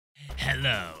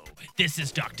Hello, this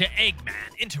is Dr.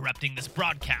 Eggman interrupting this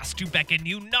broadcast to beckon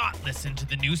you not listen to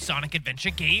the new Sonic Adventure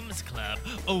Games Club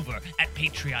over at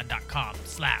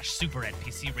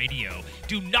patreon.com/SuperNPCRadio.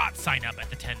 Do not sign up at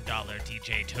the $10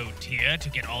 DJ Toad tier to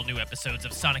get all new episodes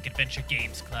of Sonic Adventure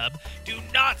Games Club. Do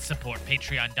not support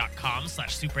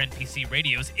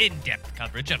patreon.com/SuperNPCRadio's in-depth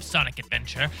coverage of Sonic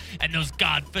Adventure and those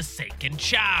godforsaken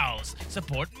chows.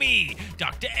 Support me,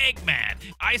 Dr. Eggman.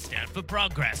 I stand for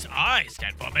progress. I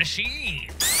stand for machine.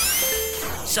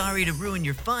 Sorry to ruin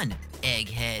your fun,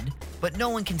 Egghead, but no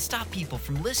one can stop people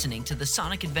from listening to the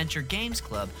Sonic Adventure Games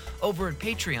Club over at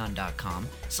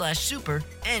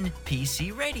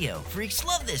patreon.com/SuperNPCRadio. Freaks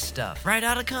love this stuff, right,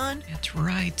 Otacon? That's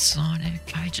right,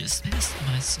 Sonic. I just missed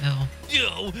myself.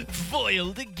 Yo,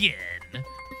 foiled again.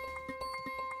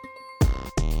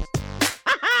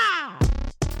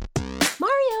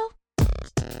 Mario!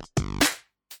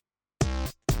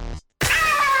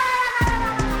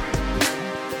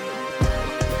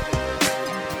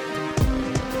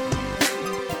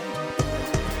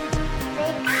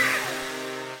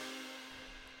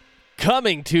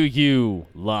 Coming to you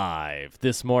live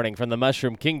this morning from the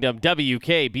Mushroom Kingdom,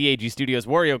 WKBAG Studios,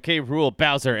 Wario K. Rule,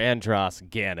 Bowser, Andros,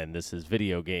 Ganon. This is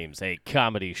Video Games, a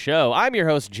comedy show. I'm your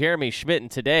host, Jeremy Schmidt, and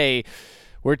today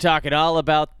we're talking all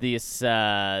about this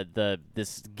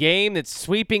this game that's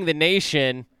sweeping the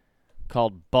nation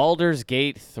called Baldur's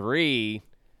Gate 3.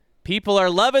 People are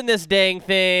loving this dang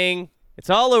thing. It's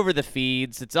all over the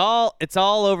feeds. It's all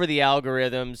over the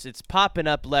algorithms. It's popping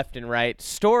up left and right,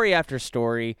 story after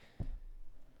story.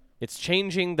 It's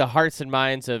changing the hearts and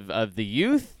minds of the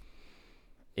youth.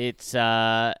 It's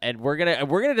and we're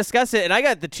gonna discuss it. And I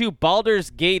got the two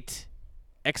Baldur's Gate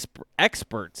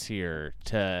experts here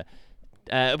to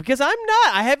because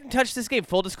I haven't touched this game.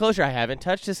 Full disclosure, I haven't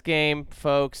touched this game,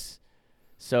 folks.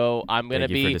 So I'm gonna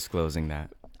Thank you for disclosing that.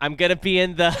 I'm gonna be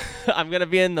in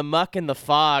the muck and the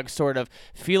fog, sort of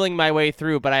feeling my way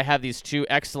through. But I have these two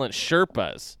excellent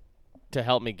Sherpas to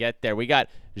help me get there. We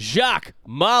got Jacques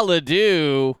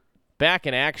Maladou back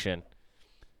in action.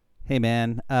 Hey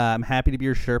man, I'm happy to be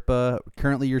your Sherpa.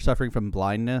 Currently, you're suffering from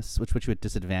blindness, which puts you at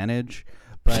disadvantage.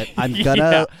 But I'm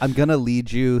gonna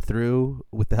lead you through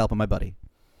with the help of my buddy.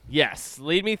 Yes,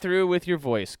 lead me through with your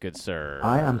voice, good sir.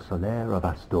 I am Solaire of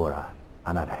Astora,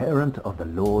 an adherent of the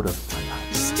Lord of Sunlight.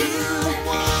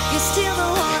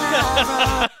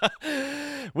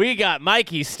 We got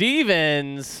Mikey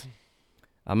Stevens.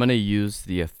 I'm going to use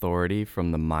the authority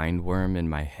from the mind worm in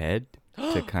my head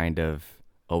to kind of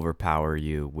overpower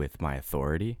you with my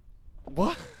authority.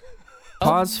 What?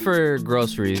 Pause for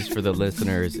Groceries for the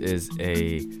listeners is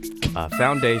a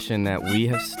foundation that we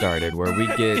have started where we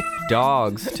get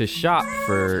dogs to shop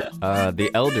for the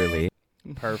elderly.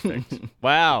 Perfect.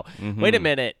 Wow. Mm-hmm. Wait a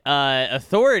minute.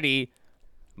 Authority,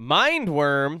 mind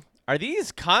worm. Are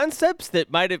these concepts that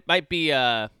might be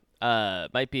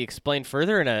explained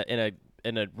further in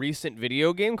a recent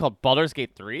video game called Baldur's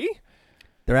Gate 3?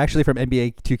 They're actually from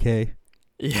NBA 2K.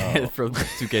 Yeah, from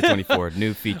 2K24.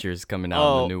 New features coming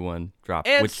out. The new one drops,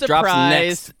 and which surprise, drops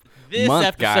next this month,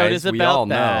 episode guys. is about we all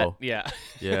that. know. Yeah.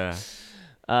 Yeah.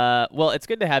 Well, it's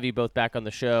good to have you both back on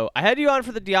the show. I had you on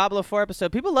for the Diablo 4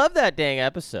 episode. People love that dang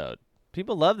episode.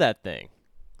 People love that thing.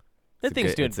 That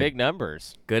thing's doing big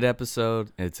numbers. Good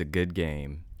episode. It's a good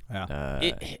game.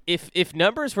 Yeah. If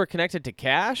numbers were connected to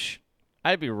cash,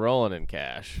 I'd be rolling in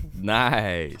cash.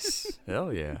 Nice.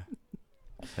 Hell yeah.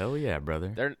 Hell yeah,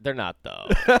 brother. They're not though.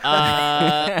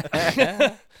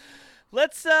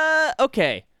 Let's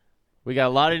okay. We got a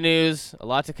lot of news, a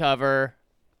lot to cover.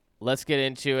 Let's get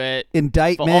into it.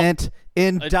 Indictment,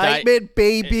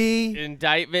 baby.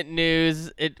 Indictment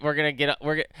news.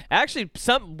 Actually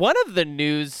one of the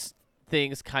news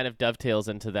things kind of dovetails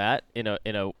into that in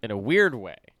a weird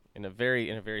way, in a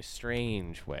very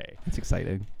strange way. It's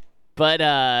exciting. But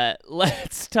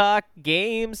let's talk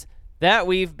games that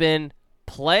we've been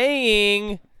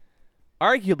playing.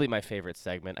 Arguably my favorite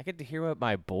segment. I get to hear what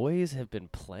my boys have been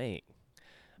playing.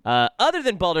 Other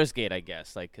than Baldur's Gate, I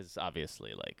guess, because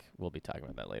obviously, we'll be talking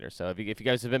about that later. So if you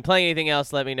guys have been playing anything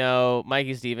else, let me know.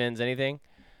 Mikey Stevens, anything?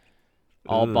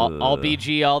 All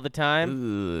BG all the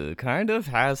time? Kind of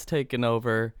has taken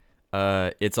over.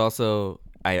 It's also,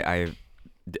 I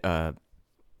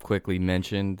quickly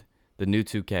mentioned, the new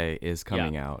 2K is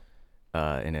coming out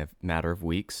in a matter of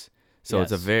weeks. So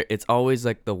yes. it's always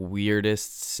the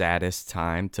weirdest, saddest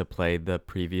time to play the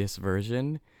previous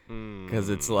version. Because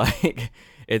it's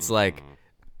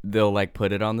they'll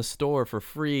put it on the store for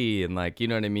free and you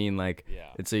know what I mean,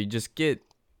 and so you just get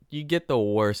the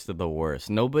worst of the worst.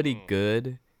 Nobody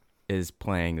good is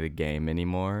playing the game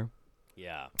anymore.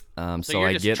 So so you're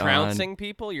I just get trouncing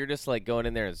people? You're just like going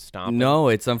in there and on. stomping? No,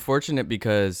 it's unfortunate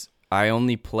because I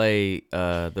only play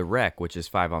the rec, which is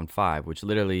 5-on-5, which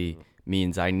literally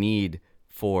means I need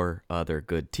 4 other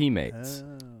good teammates.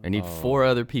 I need 4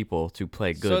 other people to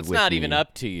play good with me. So it's not even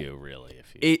up to you, really.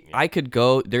 If you, I could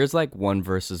go. There's like 1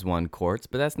 versus 1 courts,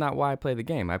 but that's not why I play the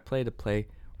game. I play to play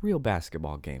real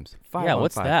basketball games. 5-on-5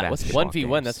 what's that? What's basketball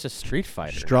 1v1? games. That's just Street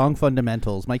Fighter. Strong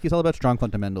fundamentals. Mikey's all about strong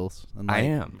fundamentals. And I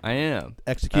like am.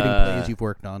 executing plays you've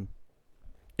worked on.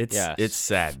 It's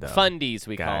sad though. Fundies,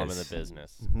 we call them in Guys. the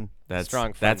business. That's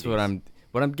Strong That's fundies.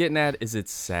 what I'm getting at is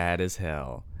it's sad as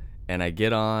hell. And I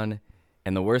get on,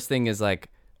 and the worst thing is like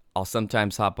I'll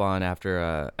sometimes hop on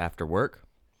after work,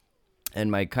 and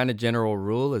my kind of general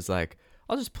rule is like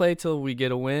I'll just play till we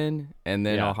get a win, and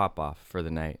then Yeah. I'll hop off for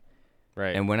the night.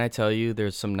 Right. And when I tell you,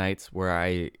 there's some nights where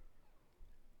I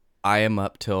am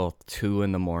up till 2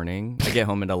 in the morning. I get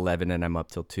home at 11 and I'm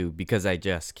up till 2 because I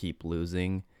just keep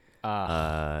losing.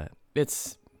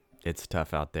 It's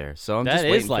tough out there. So I'm just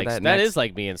waiting for that that next. is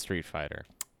like me in Street Fighter.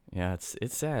 Yeah,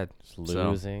 it's sad. Just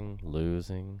losing.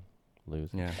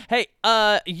 Yeah. Hey,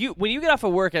 when you get off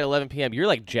of work at 11 p.m., you're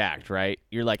like jacked, right?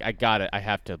 You're like, I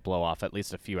have to blow off at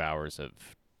least a few hours of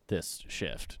this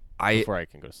shift before I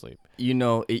can go to sleep. You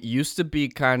know, it used to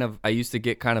be I used to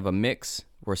get kind of a mix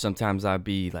where sometimes I'd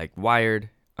be like wired.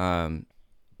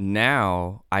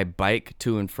 Now I bike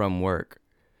to and from work.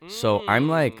 So I'm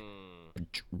like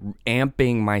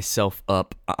amping myself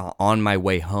up on my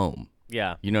way home.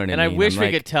 Yeah. You know what I mean? And I wish I'm we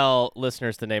like- could tell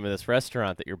listeners the name of this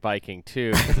restaurant that you're biking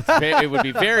to. 'Cause it would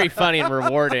be very funny and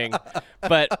rewarding.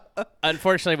 But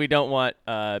unfortunately, we don't want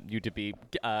you to be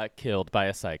killed by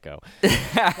a psycho.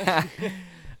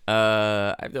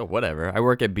 Whatever. I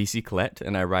work at BC Colette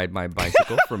and I ride my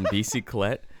bicycle from BC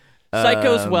Colette.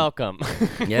 Psychos welcome.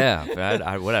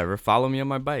 Yeah, whatever. Follow me on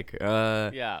my bike.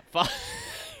 Yeah.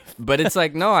 But it's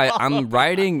like, no, I'm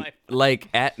riding like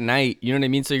at night. You know what I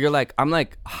mean? So I'm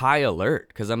like high alert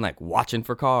because I'm like watching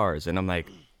for cars and I'm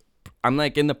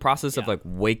like in the process of like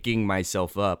waking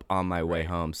myself up on my way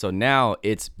home. So now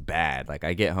it's bad. Like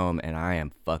I get home and I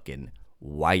am fucking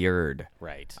wired.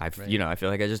 Right. I feel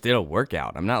like I just did a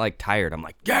workout. I'm not like tired. I'm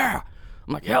like, yeah.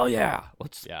 I'm like, hell yeah.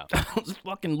 Let's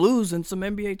fucking lose in some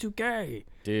NBA 2K.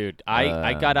 Dude,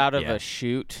 I got out of yeah. a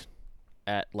shoot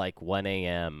at like 1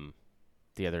 a.m.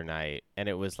 the other night, and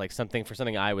it was like something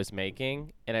I was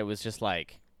making, and I was just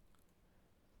like,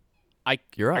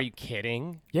 You're up. Are you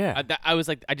kidding? Yeah. I was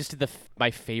like, I just did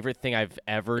my favorite thing I've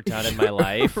ever done in my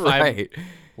life. Right. I'm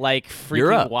like You're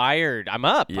freaking up. wired. I'm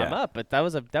up. Yeah. I'm up. But that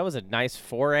was a nice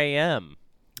 4 a.m.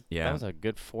 Yeah. That was a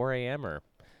good 4 a.m.er.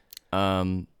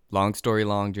 Long story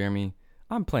long, Jeremy.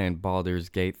 I'm playing Baldur's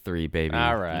Gate 3, baby.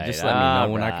 All right, You just let me know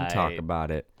when I can all talk right.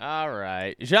 about it. All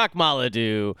right, Jacques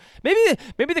Maladou.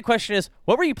 Maybe the question is,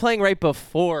 what were you playing right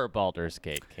before Baldur's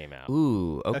Gate came out?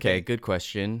 Ooh, okay, Okay. good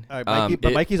question. All right, Mikey,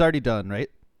 but Mikey's already done, right?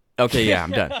 Okay, yeah,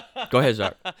 I'm done. Go ahead,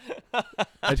 Jacques.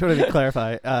 I just wanted to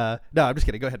clarify. No, I'm just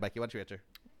kidding. Go ahead, Mikey. Why don't you answer?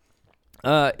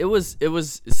 It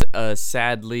was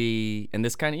sadly, and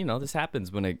this kind of, this happens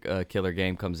when a killer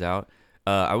game comes out.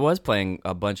 I was playing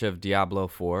a bunch of Diablo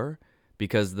 4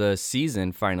 because the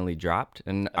season finally dropped,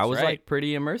 and I was right. like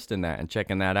pretty immersed in that and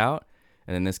checking that out.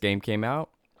 And then this game came out,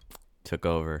 took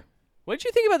over. What did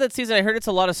you think about that season? I heard it's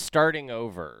a lot of starting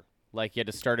over. Like you had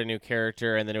to start a new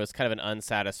character, and then it was kind of an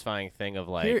unsatisfying thing of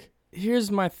like.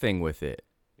 Here's my thing with it.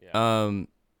 Yeah.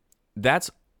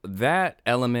 That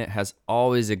element has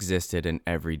always existed in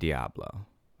every Diablo.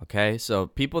 Okay, so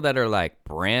people that are like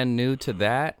brand new to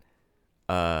that,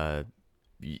 I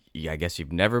guess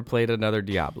you've never played another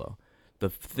Diablo. The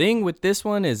thing with this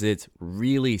one is it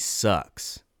really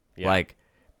sucks. Yeah. Like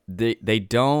they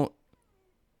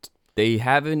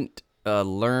haven't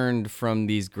learned from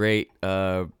these great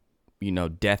death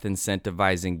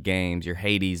incentivizing games, your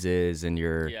Hadeses and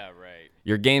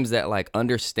your games that like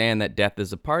understand that death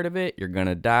is a part of it. You're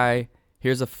gonna die.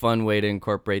 Here's a fun way to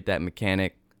incorporate that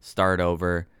mechanic. Start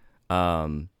over.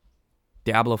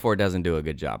 Diablo 4 doesn't do a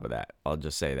good job of that. I'll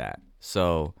just say that.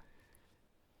 So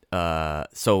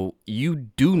you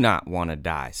do not want to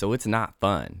die. So it's not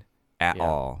fun at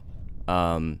all.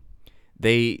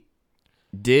 They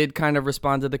did kind of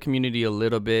respond to the community a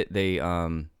little bit. They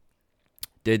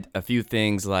did a few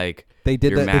things like They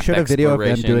did your that. They map showed a video of them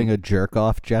exploration. doing a jerk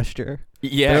off gesture.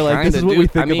 Yeah, They're like, this is kinda, what we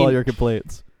dude. think I of all mean, your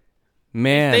complaints.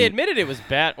 Man, They admitted it was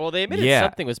bad. Well, they admitted Yeah.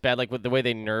 something was bad, like with the way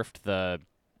they nerfed the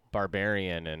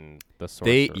barbarian and the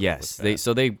sorcerer.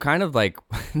 They kind of like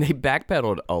they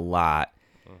backpedaled a lot,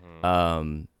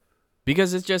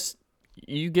 because it's just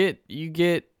you get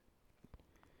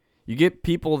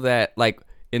people that like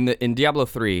in Diablo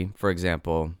 3, for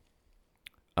example,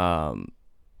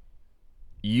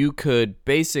 you could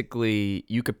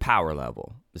power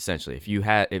level essentially.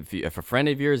 If a friend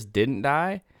of yours didn't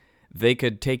die, they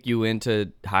could take you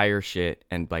into higher shit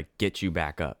and like get you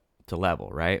back up to level,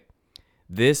 right?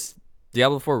 This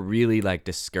Diablo 4 really like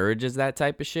discourages that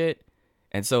type of shit.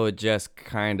 And so it just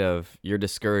kind of, you're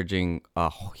discouraging a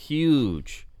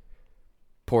huge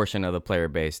portion of the player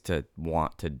base to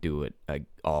want to do it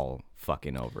all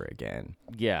fucking over again.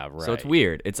 Yeah, right. So it's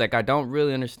weird. It's like I don't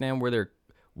really understand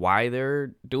why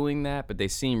they're doing that, but they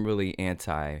seem really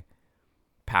anti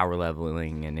power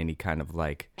leveling and any kind of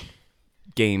like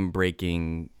game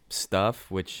breaking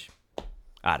stuff, which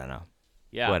I don't know.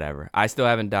 Yeah. Whatever. I still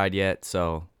haven't died yet,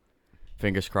 so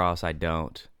fingers crossed I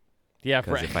don't. Yeah,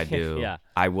 Because if I do, yeah.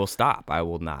 I will stop. I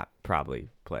will not probably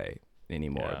play any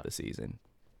more of the season.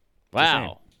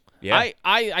 Wow. Yeah.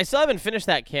 I still haven't finished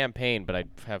that campaign, but I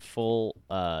have full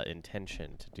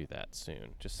intention to do that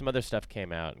soon. Just some other stuff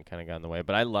came out and kind of got in the way,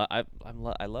 but I love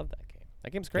that game.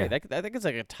 That game's great. Yeah. I think it's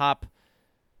like it's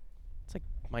like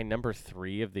my number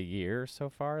 3 of the year so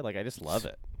far. Like I just love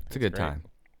it. It's a good great. time.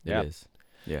 Yep. It is.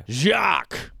 Yeah.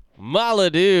 Jacques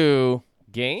Maladou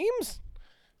games?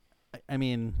 I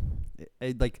mean,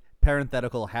 like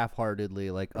parenthetical,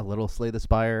 half-heartedly, like a little Slay the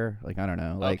Spire. Like I don't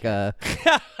know, like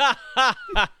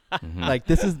like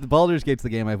this is the Baldur's Gate's the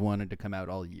game I've wanted to come out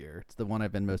all year. It's the one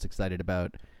I've been most excited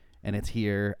about, and it's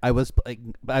here. I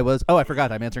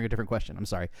forgot. I'm answering a different question. I'm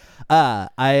sorry.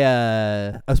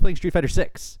 I was playing Street Fighter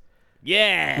 6.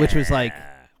 Yeah. Which was like,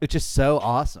 it's just so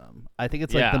awesome. I think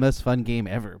it's like the most fun game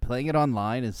ever. Playing it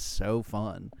online is so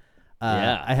fun.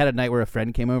 I had a night where a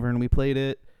friend came over and we played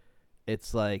it.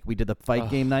 It's like we did the fight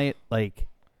game night. Like,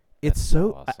 it's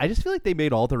so awesome. I just feel like they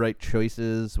made all the right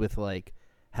choices with like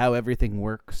how everything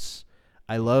works.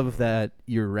 I love that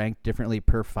you're ranked differently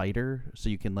per fighter, so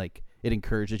you can like it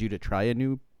encourages you to try a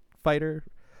new fighter.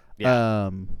 Yeah.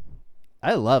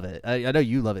 I love it. I know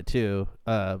you love it too.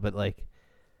 But like,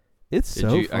 it's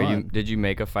fun. Did you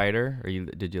make a fighter, or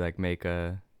did you like make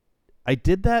a? I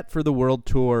did that for the world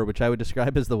tour, which I would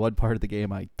describe as the one part of the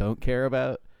game I don't care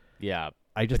about. Yeah.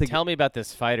 I just tell me about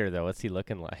this fighter though. What's he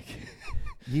looking like?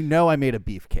 You know I made a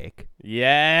beefcake.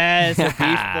 Yes, a beef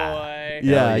boy.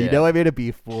 Yeah, you know I made a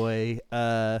beef boy.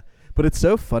 But it's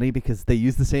so funny because they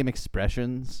use the same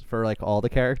expressions for like all the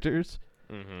characters.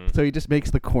 Mm-hmm. So he just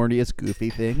makes the corniest, goofy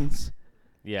things.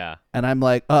 Yeah. And I'm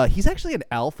like, he's actually an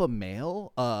alpha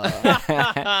male.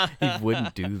 He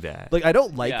wouldn't do that. Like, I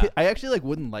don't like it. I actually like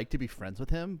wouldn't like to be friends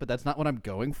with him, but that's not what I'm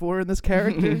going for in this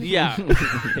character. Yeah.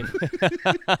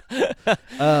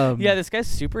 Yeah, this guy's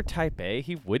super type A.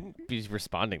 He wouldn't be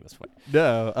responding this way.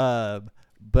 No.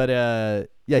 But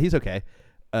yeah, he's okay.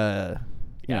 You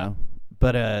know.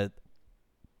 But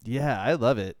yeah, I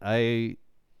love it.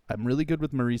 I'm really good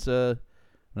with Marisa,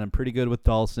 and I'm pretty good with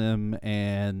Dalsim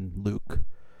and Luke.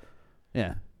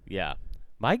 Yeah. Yeah.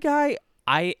 My guy,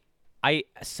 I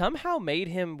somehow made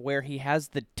him where he has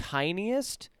the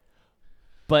tiniest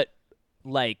but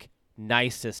like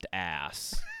nicest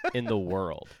ass in the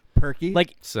world. Perky?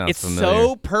 Like Sounds it's familiar.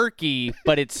 so perky,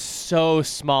 but it's so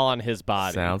small on his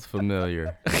body. Sounds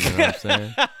familiar. You know what I'm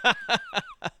saying?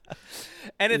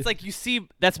 And it's like you see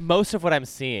that's most of what I'm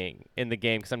seeing in the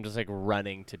game because I'm just like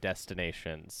running to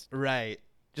destinations. Right.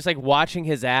 Just like watching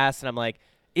his ass, and I'm like,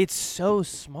 it's so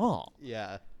small.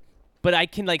 Yeah. But I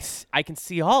can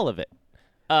see all of it.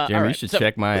 Jeremy, you should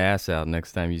check my ass out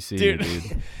next time you see me,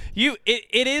 dude.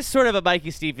 It is sort of a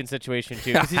Mikey Stevens situation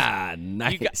too.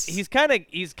 Nice. He's kind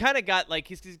of got like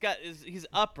he's got his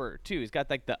upper too. He's got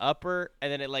like the upper,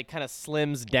 and then it like kind of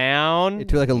slims down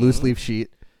into like a loose leaf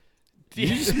sheet. You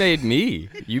just made me.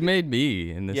 You made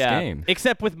me in this game.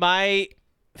 Except with my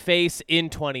face in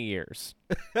 20 years.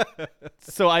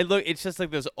 So it's just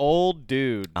like this old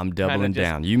dude. I'm doubling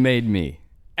down. You made me.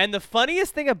 And the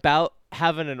funniest thing about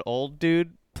having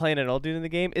playing an old dude in the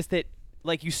game is that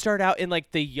like you start out in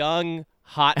like the young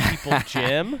hot people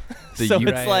gym. So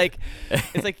it's like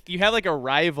you have like a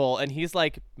rival and he's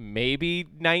like maybe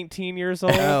 19 years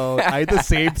old. Oh, I had the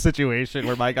same situation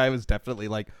where my guy was definitely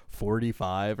like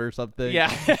 45 or something.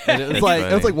 Yeah. And it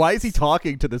was like, why is he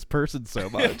talking to this person so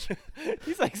much?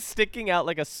 He's like sticking out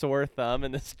like a sore thumb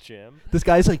in this gym. This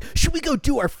guy's like, should we go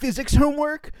do our physics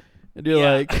homework? And you're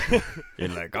like,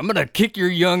 I'm gonna kick your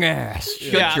young ass.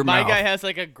 Shut your my mouth. guy has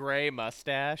like a gray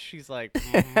mustache. He's like,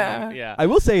 yeah. I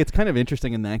will say it's kind of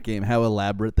interesting in that game how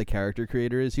elaborate the character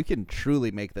creator is. You can truly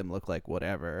make them look like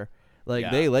whatever.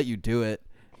 Like they let you do it,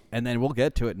 and then we'll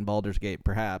get to it in Baldur's Gate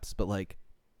perhaps, but like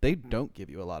they don't give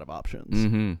you a lot of options.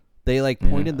 Mm-hmm. They like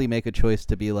pointedly make a choice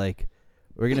to be like,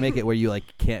 we're gonna make it where you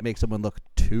like can't make someone look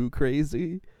too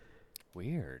crazy.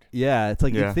 Weird. Yeah, it's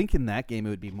like Yeah. you'd think in that game it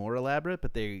would be more elaborate,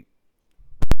 but I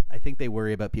think they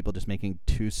worry about people just making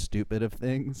too stupid of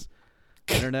things.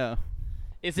 I don't know.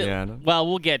 Is it? Yeah, I know. Well,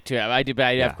 we'll get to it. I have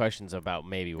Yeah. questions about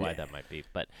maybe why that might be.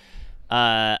 But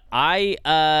I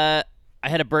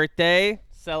had a birthday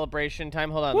celebration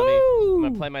time. Hold on, I'm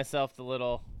gonna play myself the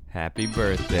little. Happy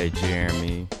birthday,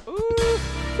 Jeremy.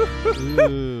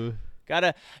 Ooh.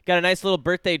 Got a nice little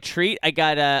birthday treat. I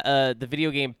got the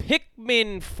video game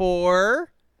Pikmin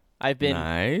 4. I've been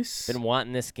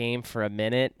wanting this game for a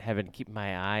minute. Have been keeping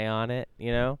my eye on it.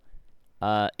 You know,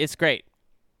 it's great.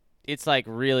 It's like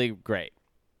really great.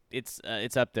 It's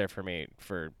up there for me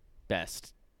for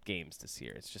best games this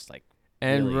year. It's just like.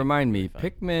 And really, remind really me, fun.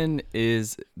 Pikmin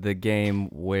is the game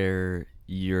where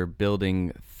you're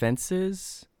building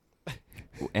fences,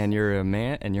 and you're a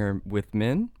man, and you're with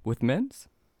men's,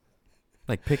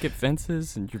 like picket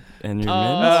fences, and you're men's.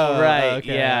 Oh, right.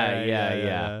 okay.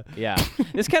 Yeah.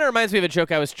 This kind of reminds me of a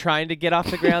joke I was trying to get off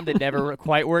the ground that never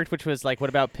quite worked, which was like, what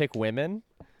about pick women?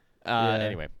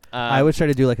 Anyway. I was trying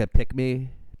to do like a pick me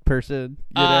person,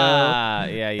 you know?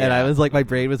 Yeah. And I was like, my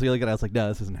brain was really good. I was like, no,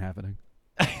 this isn't happening.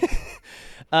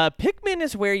 Pikmin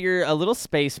is where you're a little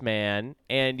spaceman,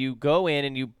 and you go in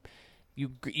and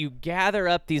you gather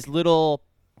up these little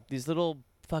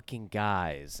fucking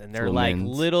guys, and they're like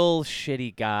Lemons. little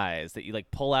shitty guys that you like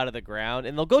pull out of the ground,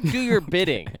 and they'll go do your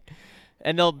bidding,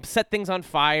 and they'll set things on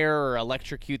fire or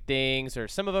electrocute things, or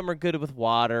some of them are good with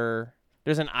water.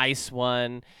 There's an ice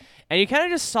one, and you kind of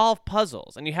just solve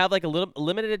puzzles, and you have like a little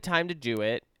limited time to do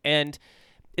it, and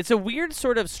it's a weird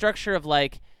sort of structure of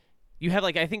like you have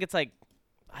like I think it's like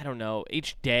I don't know,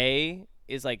 each day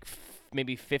is like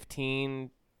maybe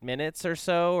 15 minutes or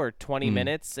so, or 20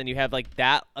 minutes, and you have like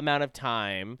that amount of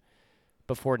time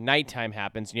before nighttime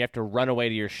happens, and you have to run away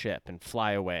to your ship and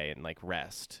fly away and like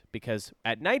rest, because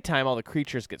at nighttime all the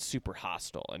creatures get super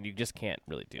hostile and you just can't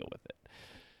really deal with it.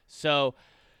 So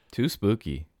Too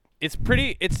spooky. it's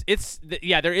pretty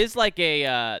there is like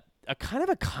a kind of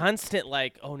a constant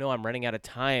like, oh no, I'm running out of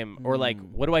time, or like,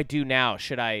 what do I do now?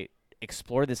 Should I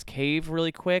explore this cave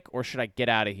really quick, or should I get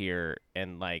out of here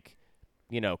and like,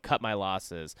 you know, cut my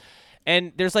losses?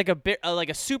 And there's like a bit like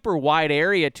a super wide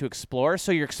area to explore,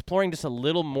 so you're exploring just a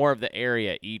little more of the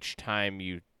area each time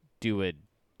you do a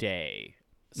day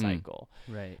cycle.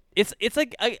 Right. It's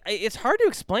like it's hard to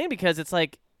explain, because it's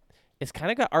like it's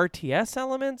kind of got RTS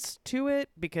elements to it,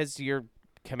 because you're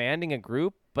commanding a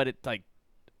group, but it like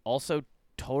also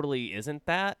totally isn't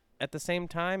that at the same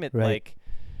time. It like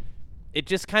it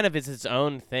just kind of is its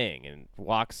own thing and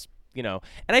walks, you know.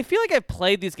 And I feel like I've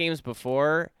played these games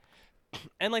before,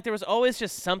 and like there was always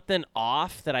just something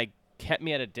off that kept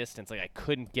me at a distance. Like I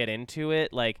couldn't get into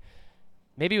it. Like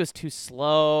maybe it was too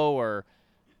slow, or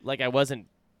like I wasn't.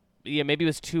 Yeah, maybe it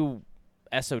was too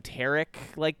esoteric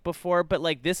like before. But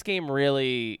like this game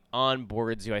really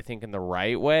onboards you, I think, in the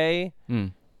right way.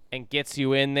 And gets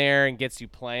you in there and gets you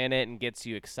playing it and gets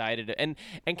you excited and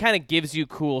kind of gives you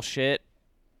cool shit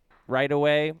right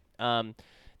away.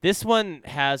 This one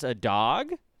has a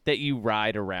dog that you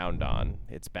ride around on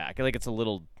its back. Like it's a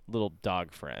little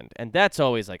dog friend. And that's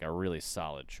always like a really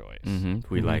solid choice.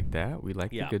 We like that. We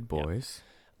like Yeah, the good boys.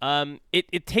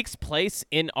 It takes place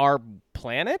in our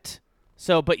planet.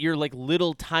 So, but you're like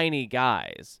little tiny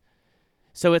guys.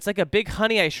 So it's like a big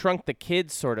Honey, I Shrunk the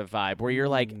Kids sort of vibe, where you're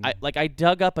like, I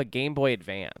dug up a Game Boy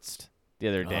Advanced the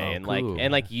other day, and cool.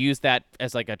 like used that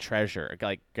as like a treasure,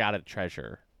 like got a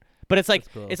treasure, but it's like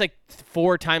cool. it's like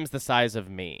 4 times the size of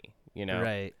me, you know?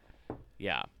 Right.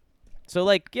 Yeah. So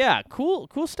like, yeah, cool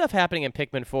stuff happening in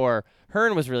Pikmin 4.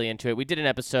 Hearn was really into it. We did an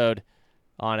episode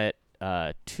on it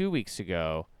 2 weeks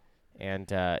ago,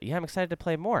 and yeah, I'm excited to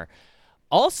play more.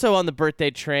 Also on the birthday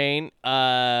train,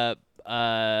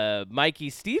 Mikey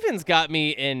Stevens got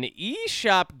me an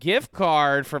eShop gift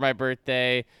card for my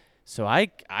birthday, so I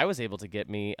was able to get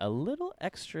me a little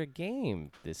extra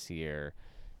game this year.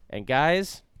 And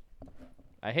guys,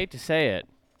 I hate to say it,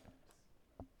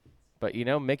 but you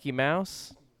know Mickey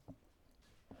Mouse?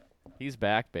 He's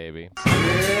back, baby.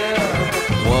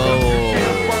 Whoa.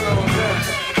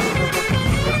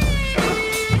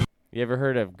 You ever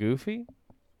heard of Goofy?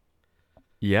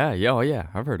 Yeah. Oh yeah.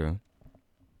 I've heard of him.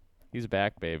 He's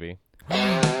back, baby.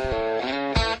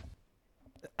 Wow.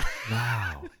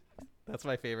 That's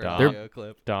my favorite Dog. audio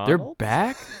clip. They're Donald?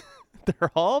 back?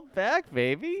 They're all back,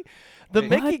 baby. The Wait,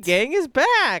 Mickey what? gang is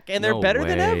back, and they're No better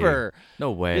than way. ever.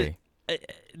 No way.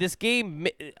 This game,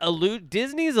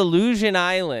 Disney's Illusion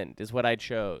Island, is what I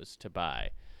chose to buy.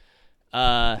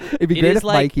 It'd be It great is if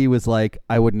like- Mikey was like,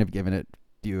 I wouldn't have given it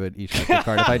you an eShop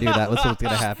card if I knew that was what's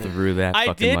gonna happen. Threw that I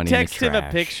fucking did money text in him the a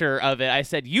trash. picture of it. I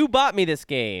said, "You bought me this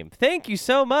game. Thank you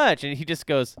so much." And he just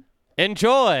goes,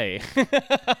 "Enjoy."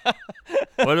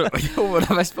 What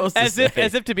am I supposed to say?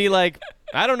 As if to be like,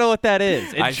 I don't know what that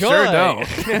is. Enjoy. I sure don't.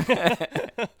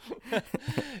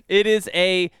 It is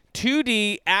a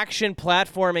 2D action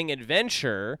platforming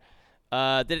adventure.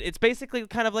 That it's basically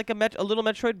kind of like a little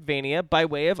Metroidvania by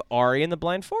way of Ori and the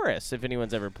Blind Forest. If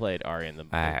anyone's ever played Ori and the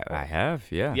Blind Forest. I have,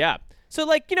 yeah. Yeah. So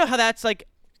like, you know how that's like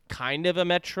kind of a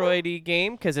Metroid-y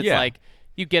game because it's like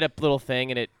you get a little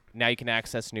thing and now you can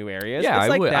access new areas. Yeah, it's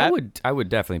like that. I would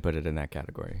definitely put it in that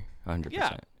category. 100%.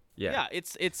 Yeah,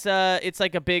 it's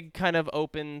like a big kind of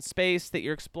open space that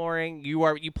you're exploring.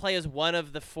 You play as one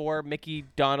of the 4 Mickey,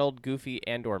 Donald, Goofy,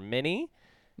 and/or Minnie.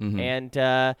 Mm-hmm. And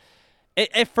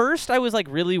at first I was like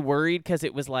really worried because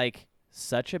it was like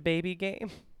such a baby game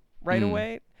right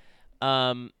away.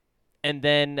 And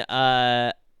then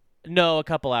no, a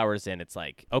couple hours in, it's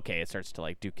like okay, it starts to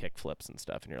like do kick flips and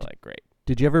stuff, and you're like, great.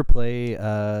 Did you ever play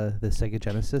the Sega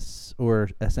Genesis or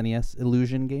SNES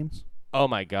Illusion games? Oh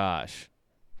my gosh.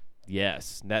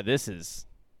 Yes.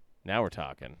 Now we're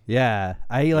talking. Yeah.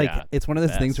 It's one of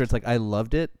those things best. where it's like I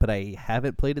loved it, but I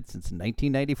haven't played it since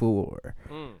 1994.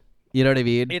 You know what I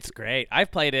mean? It's great.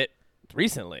 I've played it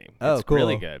recently. Oh, it's cool.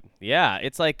 really good. Yeah,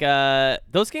 it's like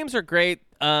those games are great.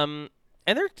 And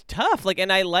they're tough. Like,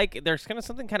 and there's kind of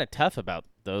something kind of tough about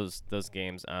those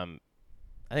games. I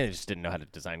think they just didn't know how to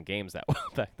design games that well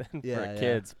back then for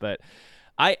kids. But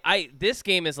this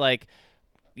game is like,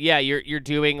 yeah, you're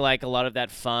doing like a lot of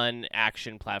that fun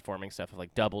action platforming stuff of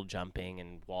like double jumping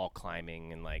and wall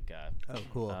climbing and like. Oh,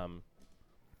 cool.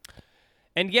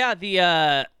 And yeah,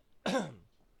 the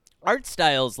art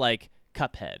style's like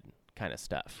Cuphead kind of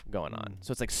stuff going on.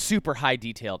 So it's like super high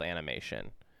detailed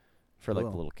animation for like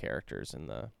the little characters in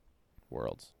the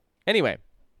worlds. Anyway,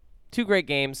 2 great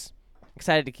games.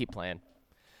 Excited to keep playing.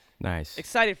 Nice.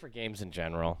 Excited for games in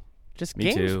general. Just Me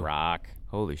games too. rock.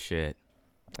 Holy shit.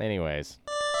 Anyways.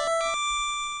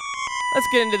 Let's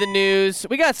get into the news.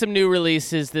 We got some new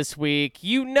releases this week.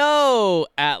 You know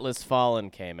Atlas Fallen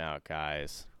came out,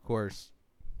 guys. Of course.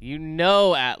 You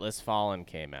know Atlas Fallen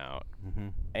came out. Mm-hmm.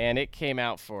 And it came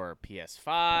out for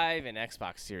PS5 and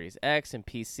Xbox Series X and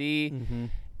PC. Mm-hmm.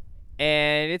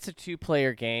 And it's a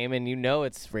 2-player game, and you know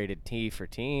it's rated T for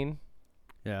teen.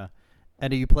 Yeah.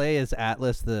 And you play as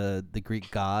Atlas, the Greek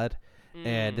god,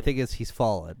 and the thing is he's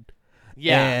fallen.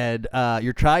 Yeah. And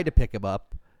you're trying to pick him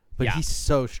up, but he's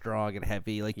so strong and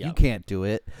heavy, like you can't do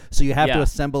it. So you have to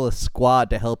assemble a squad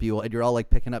to help you, and you're all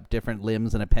like picking up different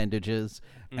limbs and appendages.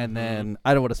 And then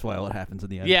I don't want to spoil what happens in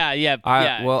the end.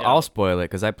 I'll spoil it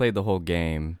because I played the whole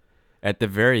game. At the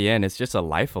very end, it's just a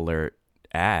life alert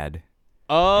ad.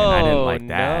 Oh, and I didn't like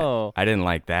that. No. I didn't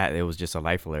like that. It was just a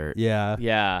life alert. Yeah.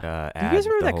 Yeah. Do you guys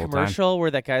remember that commercial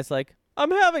where that guy's like,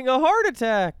 "I'm having a heart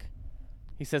attack"?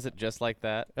 He says it just like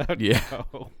that. Yeah.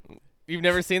 No. You've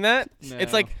never seen that? No.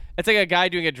 It's like a guy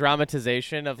doing a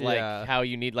dramatization of like how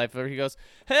you need life alert. He goes,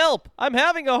 "Help! I'm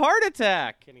having a heart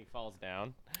attack," and he falls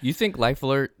down. You think life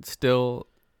alert still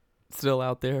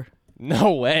out there?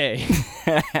 No way.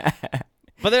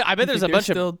 But I bet there's a bunch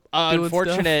of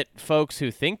unfortunate folks who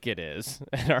think it is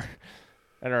and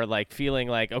are like feeling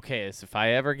like, okay, so if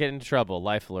I ever get into trouble,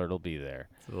 life alert will be there.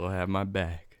 So they'll have my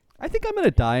back. I think I'm gonna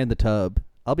die in the tub.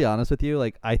 I'll be honest with you.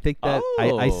 Like I think that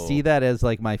I see that as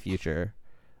like my future.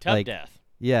 Tub death.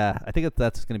 Yeah, I think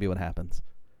that's gonna be what happens.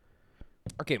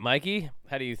 Okay, Mikey,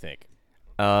 how do you think?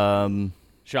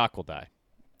 Jacques will die.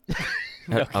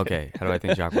 Okay, how do I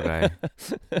think Jacques will die?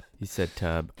 He said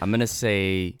tub. I'm gonna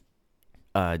say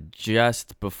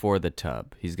just before the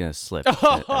tub. He's gonna slip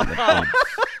on the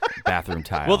bathroom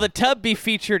tile. Will the tub be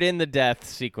featured in the death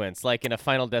sequence, like in a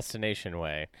Final Destination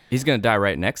way? He's gonna die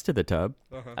right next to the tub.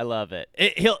 I love it.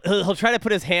 He'll try to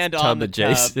put his hand on the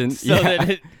adjacent, tub so that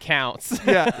it counts.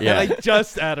 Yeah, like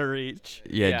just out of reach.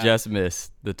 Yeah, just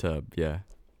missed the tub. Yeah.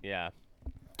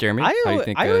 Jeremy, I how do you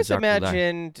think always Jacques will die?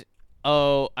 imagined.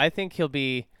 Oh, I think he'll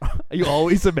be. You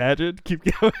always imagined.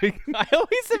 Keep going. I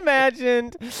always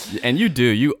imagined. And you do.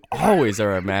 You always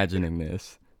are imagining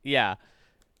this. Yeah.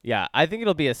 I think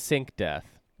it'll be a sink death.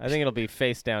 I think it'll be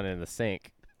face down in the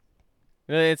sink.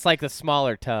 It's like the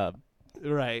smaller tub.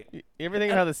 Right. You ever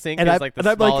think of how the sink is like the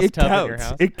smallest tub in your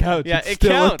house? It counts. Yeah, it's it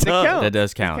still counts. A tub. It counts. That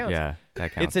does count. counts. Yeah,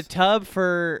 that counts. It's a tub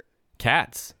for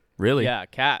cats. Really? Yeah,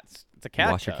 cats. It's a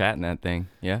cat. Wash your cat in that thing.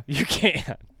 Yeah. You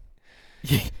can't.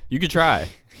 You could try.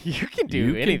 You can do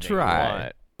You anything can try, you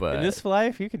want. but In this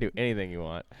life, you can do anything you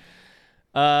want.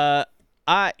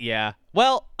 Yeah.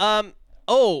 Well,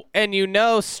 oh, and you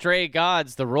know Stray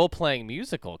Gods, the role-playing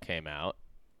musical came out.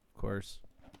 Of course.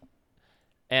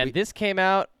 And this came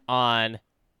out on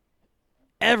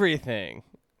everything.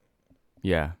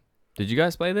 Yeah. Did you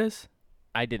guys play this?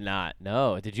 I did not.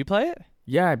 No. Did you play it?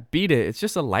 Yeah, I beat it. It's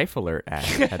just a life alert at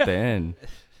the end.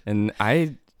 And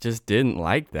I just didn't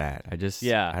like that. I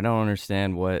don't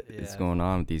understand what is going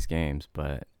on with these games,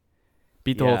 but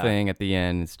beat the whole thing at the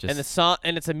end. It's just and the song,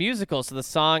 and it's a musical, so the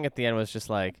song at the end was just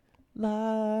like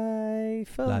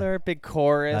life alert, big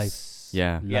chorus.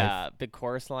 Yeah, big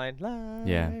chorus line.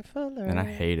 Life alert. And I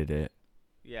hated it.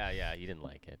 Yeah, you didn't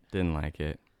like it. Didn't like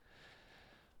it.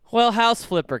 Well, House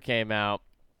Flipper came out,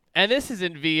 and this is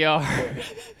in VR.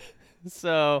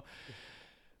 So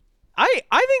I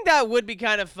think that would be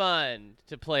kind of fun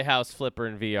to play House Flipper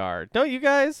in VR. Don't you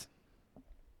guys?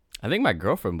 I think my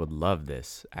girlfriend would love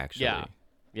this, actually.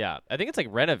 Yeah. I think it's like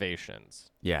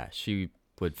renovations. Yeah, she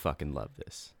would fucking love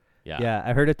this. Yeah,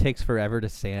 I heard it takes forever to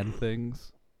sand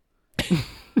things.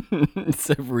 It's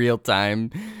a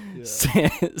real-time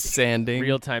sanding.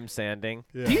 Real-time sanding.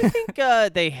 Yeah. Do you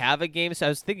think they have a game? So I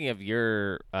was thinking of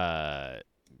your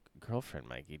girlfriend,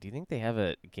 Mikey. Do you think they have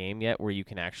a game yet where you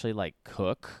can actually like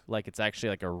cook? Like it's actually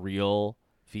like a real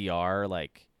VR,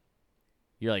 like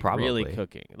you're like really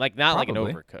cooking. Like not like an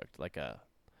overcooked, like a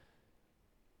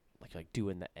like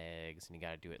doing the eggs, and you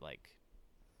gotta do it like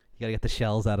you gotta get the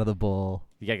shells out of the bowl.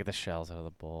 You gotta get the shells out of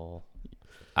the bowl.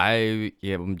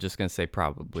 I'm just gonna say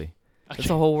probably. Okay. It's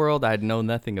a whole world I know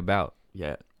nothing about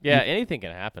yet. Yeah, anything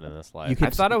can happen in this life. I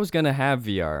thought I was gonna have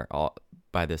VR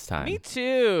by this time. Me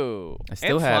too. I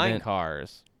still and haven't. Flying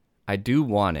cars. I do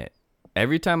want it.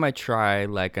 Every time I try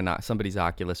like somebody's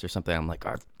Oculus or something, I'm like,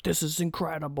 this is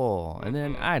incredible, and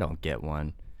then I don't get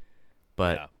one.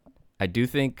 But I do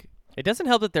think it doesn't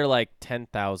help that they're like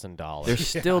 $10,000. They're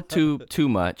still too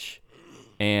much,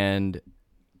 and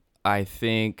I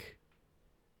think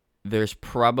there's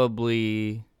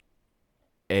probably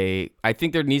I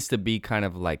think there needs to be kind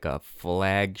of like a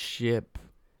flagship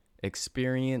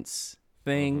experience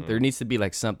thing. There needs to be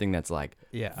like something that's like,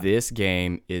 this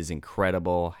game is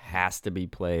incredible, has to be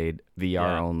played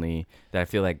VR only, that I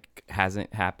feel like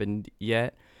hasn't happened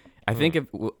yet. I think if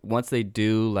once they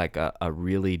do like a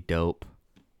really dope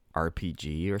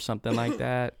RPG or something like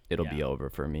that, it'll be over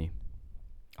for me.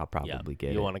 I'll probably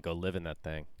get it. You want to go live in that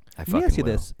thing. Let me ask you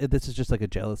this. This is just like a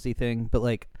jealousy thing, but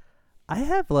like I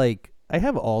have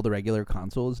all the regular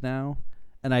consoles now,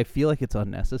 and I feel like it's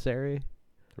unnecessary.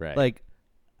 Right. Like,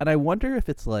 and I wonder if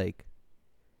it's like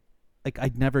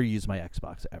I'd never use my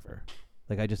Xbox ever.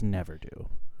 Like I just never do.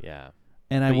 Yeah.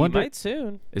 And I wonder. You might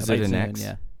soon. Is it an X?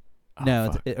 Yeah. Oh,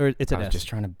 no, it's an S. I was just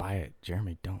trying to buy it.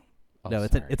 Jeremy, don't. No,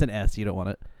 it's an S. You don't want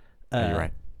it. You're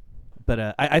right.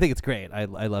 But I think it's great. I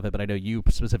love it, but I know you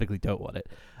specifically don't want it.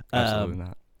 Absolutely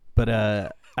not. But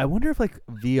I wonder if like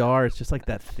VR is just like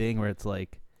that thing where it's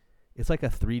like a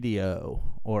 3DO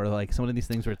or like some of these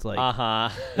things where it's like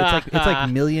it's like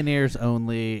millionaires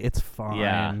only. It's fine.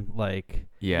 Yeah. Like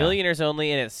millionaires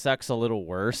only, and it sucks a little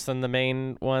worse than the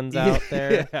main ones out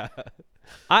there. That's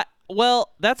I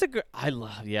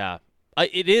love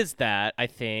it is that, I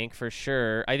think, for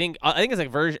sure. I think it's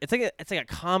like version. It's like a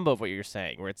combo of what you're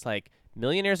saying, where it's like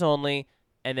millionaires only,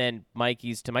 and then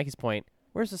Mikey's point.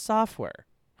 Where's the software?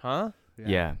 Huh?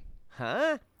 Yeah.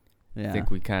 Huh? Yeah. I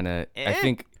think we kind of. I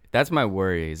think that's my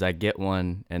worry. Is I get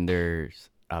one and there's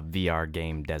a VR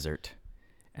game desert,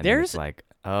 and then it's like,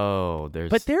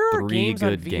 but there are games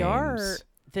on VR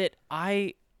that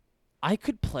I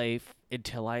could play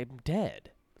until I'm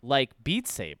dead, like Beat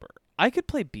Saber. I could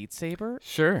play Beat Saber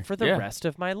for the rest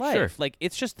of my life. Sure. Like,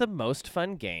 it's just the most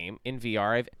fun game in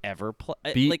VR I've ever played.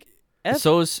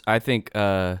 I think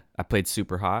I played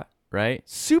Super Hot, right?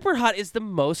 Super Hot is the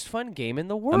most fun game in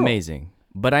the world. Amazing.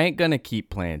 But I ain't going to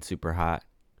keep playing Super Hot.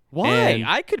 Why?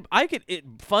 I could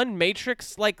fun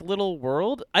Matrix like little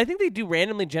world. I think they do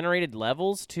randomly generated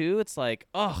levels too. It's like,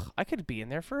 I could be in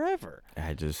there forever.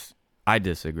 I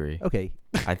disagree. Okay.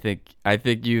 I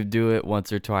think you do it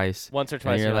once or twice.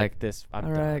 And you're like this. I'm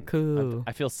all done. Right, cool.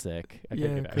 I feel sick.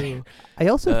 Cool. I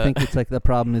also think it's like the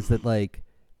problem is that like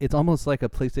it's almost like a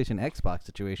PlayStation Xbox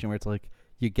situation where it's like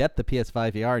you get the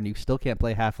PS5 VR and you still can't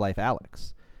play Half-Life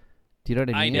Alyx. Do you know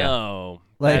what I mean? I know.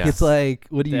 Like it's like,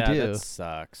 what do you do? That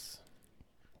sucks.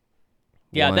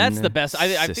 Yeah, that's the best.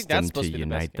 I think that's supposed to be the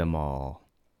best unite them all.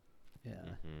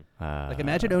 Yeah. Like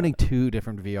imagine owning 2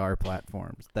 different VR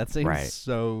platforms. That seems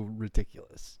so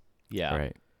ridiculous. Yeah.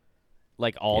 Right.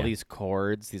 Like all these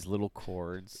cords, these little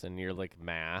cords, and your like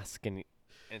mask, and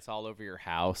it's all over your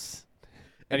house.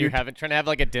 And you're trying to have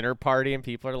like a dinner party, and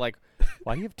people are like,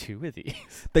 "Why do you have 2 of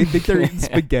these?" They think they're eating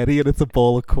spaghetti, and it's a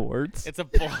bowl of cords. It's a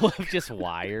bowl of just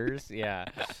wires. Yeah.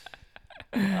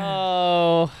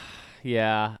 Oh,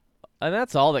 yeah. And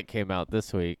that's all that came out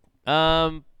this week.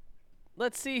 Let's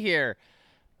see here.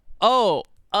 Oh,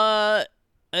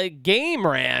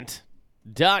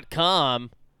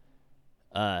 GameRant.com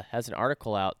has an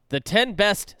article out. The 10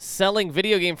 best-selling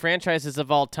video game franchises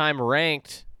of all time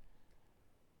ranked.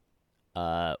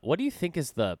 What do you think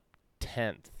is the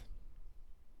 10th?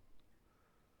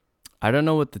 I don't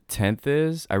know what the 10th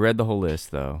is. I read the whole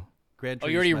list, though. You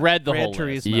already read the whole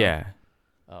list. Yeah.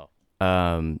 Oh.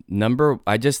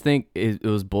 I just think it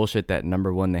was bullshit that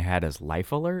number one they had as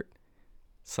Life Alert.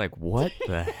 It's like, what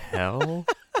the hell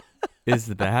is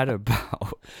that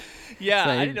about? Yeah,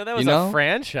 like, I didn't know that was a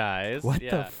franchise. What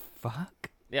the fuck?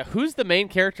 Yeah, who's the main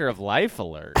character of Life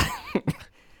Alert?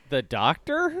 The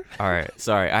doctor? All right,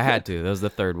 sorry, I had to. That was the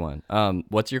third one.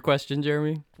 What's your question,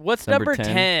 Jeremy? What's number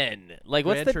 10? Like,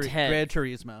 what's the 10? Gran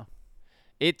Turismo.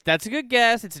 That's a good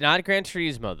guess. It's not Gran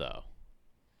Turismo, though.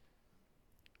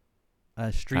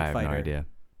 Street Fighter. I have no idea.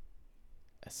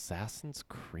 Assassin's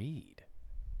Creed.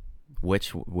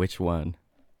 Which one?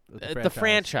 The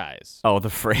franchise. Oh, the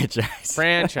franchise.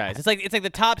 Franchise. It's like the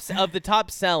top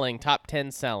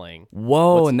 10 selling.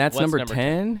 Whoa, and that's number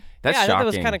 10? That's shocking. I thought that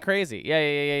was kind of crazy.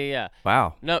 Yeah.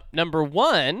 Wow. No, number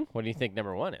 1. What do you think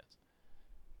number 1 is?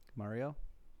 Mario.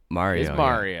 Is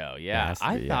Mario. Yeah.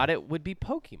 I thought it would be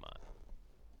Pokemon.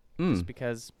 Just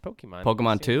because Pokemon.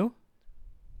 Pokemon 2?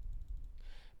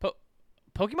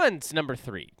 Pokemon's number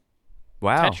 3.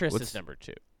 Wow. Tetris is number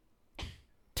 2.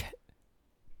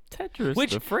 Tetris,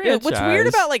 the franchise. What's weird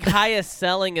about like highest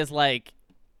selling is like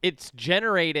it's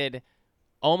generated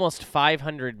almost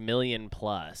 500 million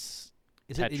plus.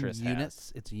 Is Tetris it in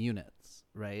units? It's units,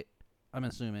 right? I'm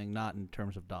assuming not in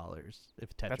terms of dollars. If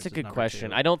Tetris That's a is good number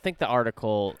question. 2. I don't think the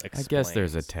article explains. I guess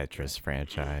there's a Tetris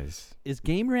franchise. Is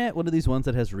GameRant one of these ones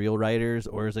that has real writers,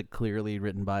 or is it clearly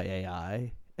written by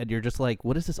AI? And you're just like,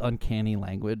 what is this uncanny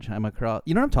language I'm across?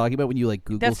 You know what I'm talking about when you like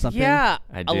Google something? Yeah,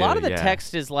 I do, a lot of the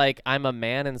text is like, "I'm a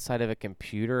man inside of a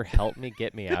computer. Help me,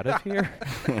 get me out of here."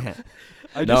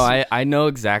 I know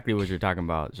exactly what you're talking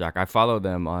about, Jacques. I follow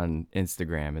them on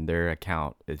Instagram, and their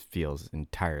account it feels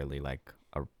entirely like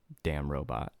a damn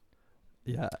robot.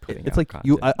 Yeah, it's like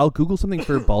I'll Google something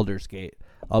for Baldur's Gate.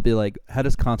 I'll be like, how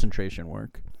does concentration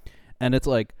work? And it's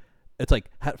like,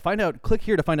 click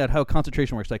here to find out how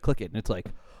concentration works. I click it, and it's like,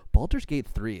 Baldur's Gate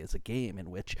 3 is a game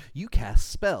in which you cast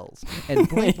spells and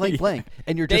blank, blank, blank,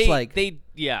 and you're just like, they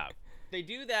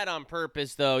do that on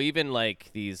purpose, though. Even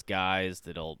like these guys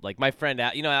that'll like my friend,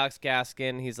 Alex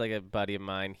Gaskin. He's like a buddy of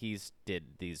mine. He's did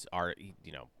these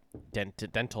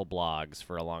dental blogs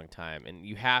for a long time, and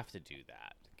you have to do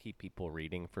that to keep people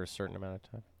reading for a certain amount of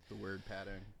time. The word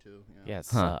pattern too. Yeah, it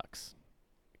sucks.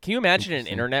 Can you imagine an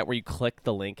internet where you click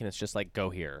the link and it's just like, go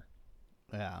here?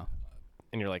 Yeah.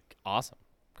 And you're like, awesome.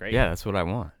 Great. Yeah, that's what I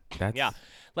want. Yeah.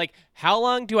 Like, how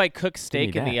long do I cook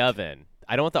steak in the oven?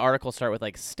 I don't want the article start with,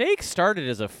 like, steak started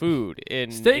as a food in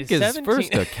Steak is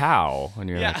first a cow. And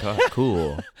you're like, oh,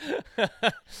 cool.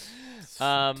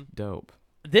 Dope.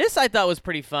 This I thought was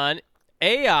pretty fun.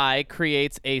 AI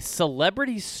creates a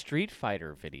celebrity Street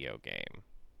Fighter video game.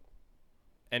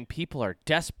 And people are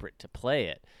desperate to play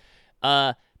it.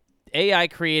 AI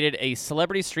created a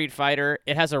celebrity Street Fighter.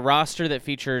 It has a roster that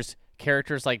features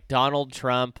characters like Donald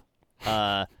Trump,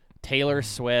 Taylor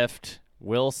Swift,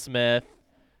 Will Smith,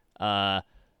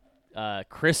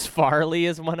 Chris Farley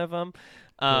is one of them.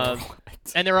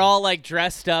 And they're all like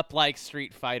dressed up like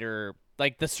Street Fighter,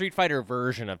 like the Street Fighter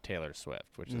version of Taylor Swift,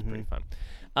 which is pretty fun.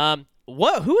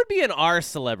 Who would be in our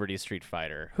celebrity Street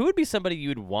Fighter? Who would be somebody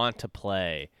you'd want to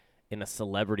play in a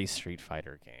celebrity Street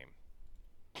Fighter game?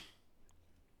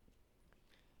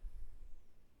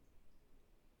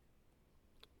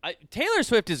 Taylor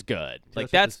Swift is good.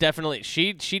 That's definitely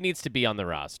she needs to be on the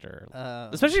roster.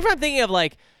 Especially if I'm thinking of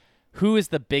like who is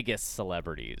the biggest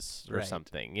celebrities or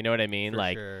something. You know what I mean?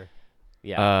 For sure.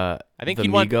 Yeah. I think the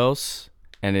Migos,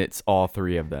 and it's all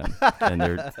three of them, and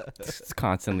they're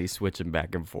constantly switching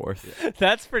back and forth.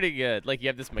 That's pretty good. Like you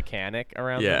have this mechanic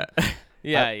around. them.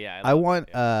 Yeah. I want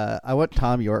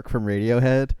Tom York from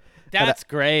Radiohead. That's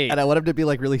great. And I want him to be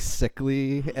like really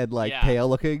sickly and like pale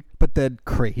looking, but then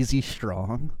crazy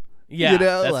strong. Yeah, you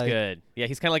know? That's good. Yeah,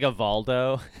 he's kind of like a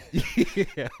Valdo.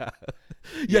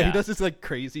 Yeah, he does this like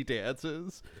crazy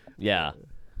dances. Yeah,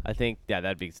 I think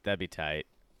that'd be tight.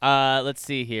 Let's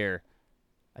see here.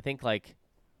 I think like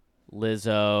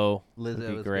Lizzo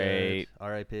would be great.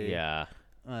 R.I.P. Yeah.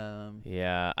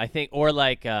 Yeah, I think or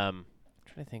like I'm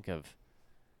trying to think of.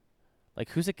 Like,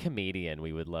 who's a comedian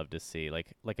we would love to see?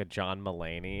 Like a John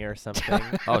Mulaney or something?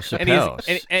 Oh, Chappelle.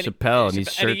 Chappelle, and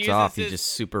his shirt's off. He's just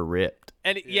super ripped.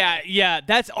 And yeah,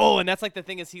 that's like the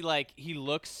thing is he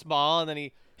looks small and then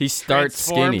he He starts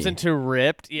transforms skinny. into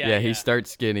ripped. Yeah, he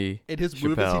starts skinny. In his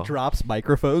move is he Chappelle. drops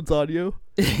microphones on you.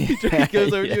 He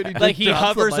goes over you and he Like just he drops the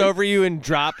hovers mic. over you and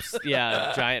drops,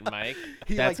 a giant mic.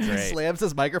 He That's like great. slams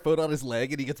his microphone on his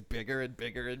leg and he gets bigger and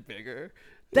bigger and bigger.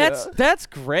 That's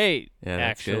great. Yeah,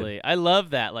 that's good. actually, I love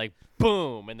that. Like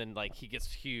boom, and then like he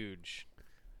gets huge.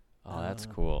 Oh, that's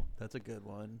cool. That's a good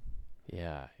one.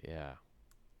 Yeah.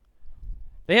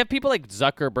 They have people like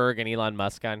Zuckerberg and Elon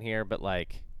Musk on here, but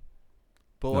like,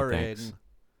 Boring. thanks.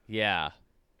 yeah.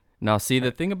 Now, see,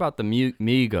 the thing about the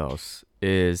Migos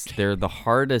is they're the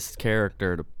hardest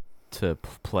character to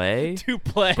play, To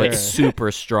play. but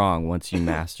super strong once you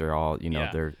master all,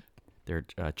 Yeah. their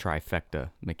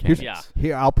trifecta mechanics. Yeah.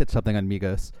 Here, I'll pitch something on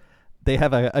Migos. They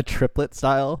have a triplet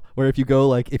style where if you go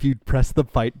like if you press the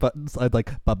fight buttons, I'd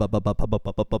like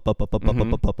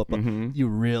you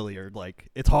really are like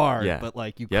it's hard, Yeah. but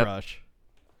like you Yep. crush.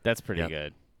 That's pretty Yep.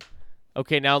 good.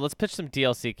 Okay, now let's pitch some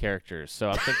DLC characters.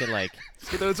 So I'm thinking like,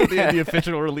 Those are the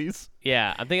official release.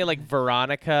 yeah, I'm thinking like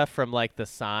Veronica from like the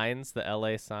Signs, the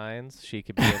LA Signs. She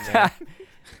could be in there.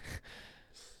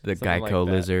 The Something like Geico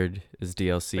that. Lizard is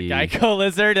DLC. The Geico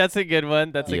Lizard. That's a good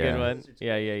one. That's a Yeah. good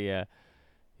one.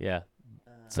 Yeah.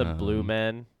 Some blue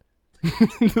men.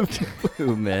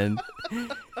 Blue men.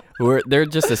 They're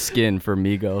just a skin for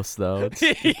Migos, though. It's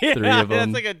Yeah, three of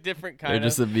them. That's like a different kind They're of.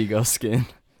 just a Migos skin.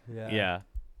 Yeah.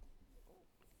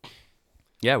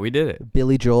 Yeah, we did it.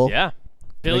 Billy Joel. Yeah.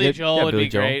 Billy get- Joel yeah, would Billy be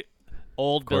Joel. great.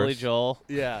 Old Billy course. Joel.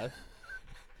 Yeah.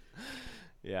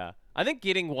 Yeah. I think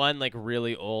getting one like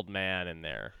really old man in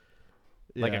there,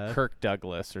 like a Kirk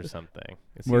Douglas or something.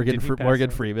 Morgan did he pass Morgan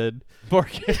away? Freeman.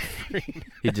 Morgan Freeman.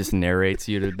 He just narrates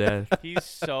you to death. He's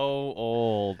so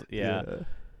old. Yeah.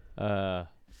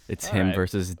 It's All him right.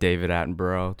 versus David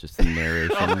Attenborough. Just the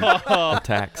narration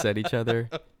attacks at each other.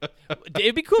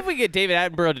 It'd be cool if we get David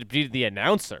Attenborough to be the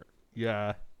announcer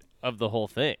Yeah. of the whole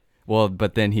thing. Well,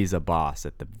 but then he's a boss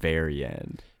at the very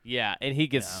end. Yeah, and he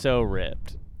gets so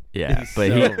ripped. Yeah, He's but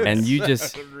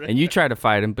so you try to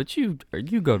fight him, but you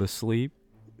go to sleep.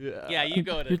 Yeah, you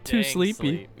go to You're too dang sleepy.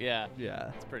 sleep. Yeah,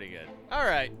 Yeah. it's pretty good. All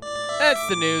right, that's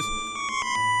the news.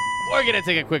 We're going to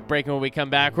take a quick break, and when we come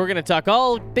back, we're going to talk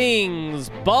all things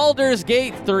Baldur's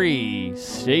Gate 3.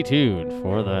 Stay tuned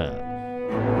for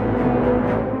that.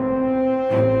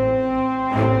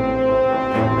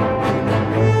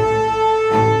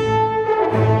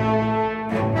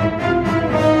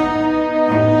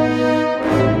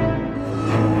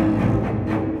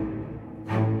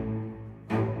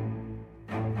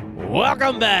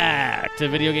 Welcome back to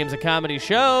Video Games, a Comedy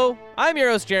Show. I'm your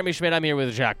host, Jeremy Schmidt. I'm here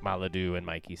with Jacques Maladou and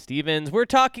Mikey Stevens. We're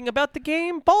talking about the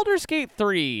game Baldur's Gate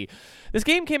 3. This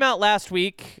game came out last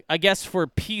week, I guess, for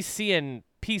PC and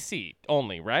PC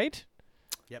only, right?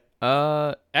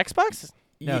 Xbox?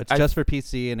 No, it's just for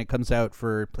PC and it comes out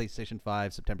for PlayStation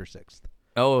 5 September 6th.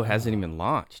 Oh, it hasn't even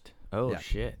launched. Oh Yeah.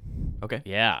 shit. Okay.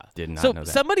 Yeah. Did not so know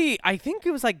that. somebody, I think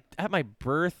it was like at my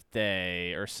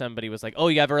birthday or somebody was like, oh,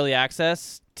 you have early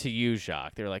access to you,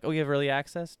 Jacques. They were like, oh, you have early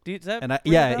access? Is that And ring a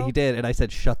yeah, bell? he did. And I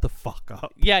said, shut the fuck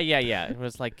up. Yeah. It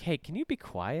was like, hey, can you be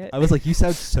quiet? I was like, you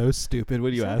sound so stupid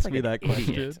when you Sounds ask like me an that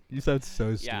question. idiot. You sound so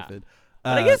Yeah. stupid.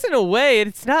 But I guess in a way,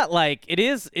 it's not like it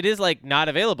is like not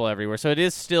available everywhere. So it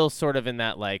is still sort of in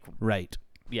that like, Right.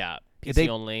 yeah, PC They-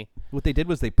 only. What they did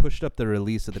was they pushed up the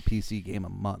release of the PC game a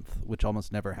month, which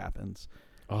almost never happens.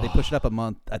 They pushed it up a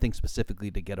month, I think, specifically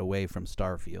to get away from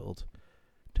Starfield,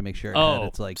 to make sure it had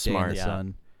its like day in smart. the Yeah.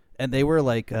 sun. And they were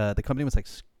like, the company was like,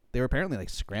 they were apparently like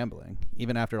scrambling,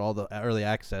 even after all the early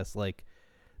access. Like,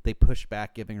 they pushed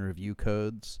back giving review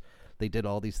codes. They did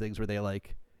all these things where they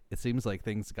like, it seems like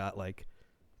things got like,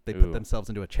 they Ooh. put themselves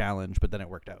into a challenge, but then it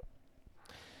worked out.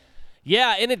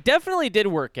 Yeah, and it definitely did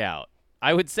work out.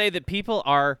 I would say that people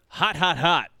are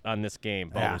hot on this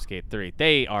game, Baldur's Gate 3.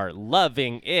 They are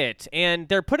loving it, and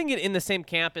they're putting it in the same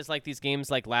camp as like these games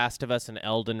like Last of Us and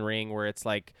Elden Ring, where it's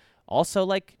like also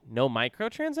like no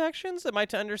microtransactions. Am I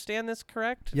to understand this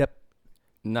correct? Yep.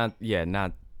 Not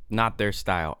their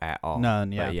style at all.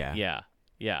 None, yeah. But yeah.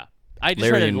 Yeah. I just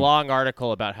Larry read a and- long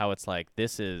article about how it's like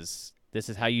this is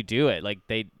how you do it. Like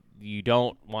you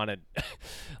don't want to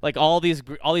like all these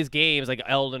games like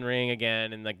Elden Ring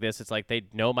again and like this. It's like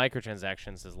no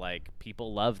microtransactions is like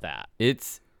people love that.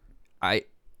 I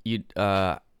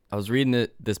was reading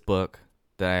this book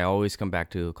that I always come back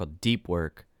to called Deep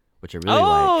Work, which I really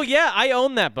like. Yeah, I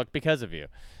own that book because of you.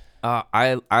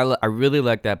 I really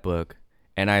like that book,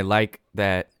 and I like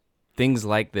that things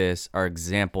like this are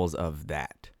examples of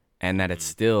that, and that it's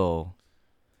still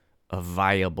a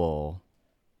viable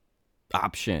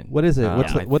option. What is it?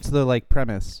 I What's the like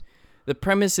premise? The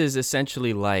premise is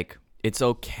essentially like it's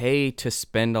okay to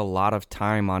spend a lot of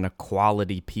time on a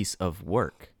quality piece of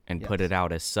work and put it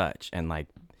out as such, and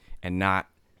not.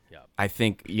 Yep. I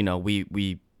think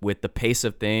we with the pace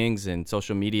of things and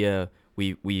social media,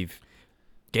 we've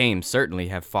games certainly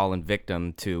have fallen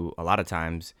victim to a lot of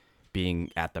times being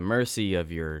at the mercy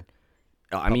of your.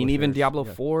 I mean, even Diablo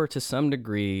 4 to some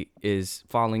degree is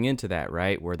falling into that,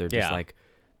 right? Where they're just like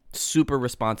super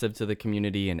responsive to the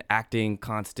community and acting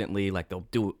constantly. Like they'll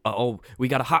do, we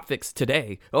got a hot fix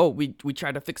today. Oh, we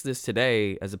tried to fix this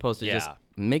today, as opposed to just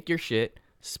make your shit,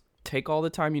 take all the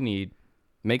time you need,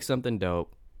 make something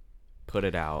dope, put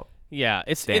it out. Yeah,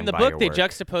 it's Stand in the by book. your They work.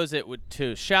 juxtapose it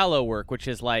to shallow work, which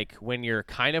is like when you're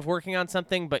kind of working on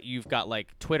something, but you've got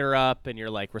like Twitter up and you're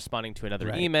like responding to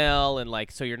another email, and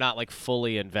like so you're not like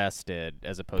fully invested,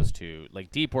 as opposed to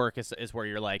like deep work is where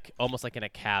you're like almost like in a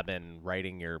cabin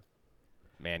writing your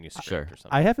manuscript or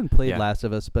something. I haven't played Last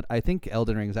of Us, but I think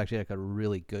Elden Ring is actually like a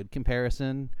really good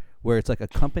comparison, where it's like a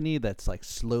company that's like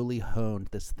slowly honed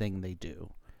this thing they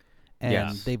do,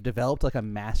 and they've developed like a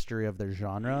mastery of their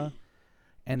genre.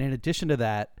 And in addition to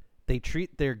that, they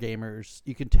treat their gamers,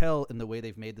 you can tell in the way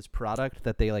they've made this product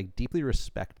that they like deeply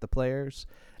respect the players.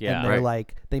 Yeah. And they're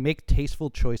like, they make tasteful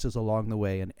choices along the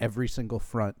way in every single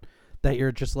front that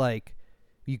you're just like,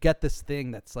 you get this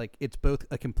thing that's like, it's both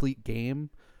a complete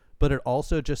game, but it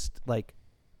also just like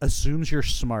assumes you're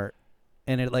smart,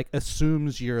 and it like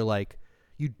assumes you're like,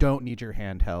 you don't need your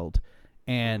handheld.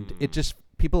 And it just,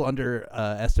 people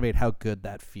underestimate how good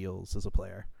that feels as a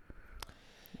player.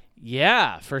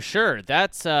 Yeah, for sure.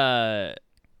 That's I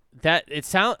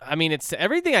mean, it's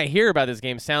everything I hear about this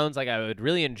game sounds like I would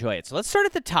really enjoy it. So let's start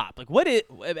at the top. Like,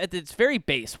 at its very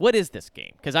base, what is this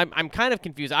game? Because I'm kind of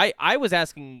confused. I was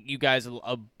asking you guys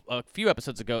a few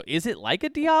episodes ago, is it like a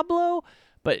Diablo?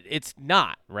 But it's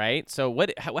not, right? So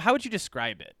how would you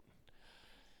describe it?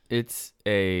 It's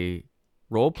a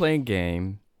role-playing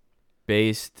game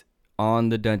based on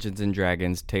the Dungeons and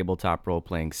Dragons tabletop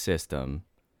role-playing system.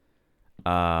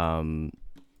 So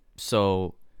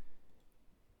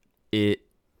what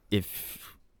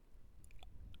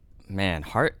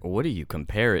do you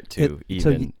compare it to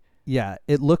even?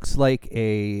 It looks like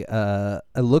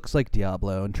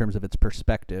Diablo in terms of its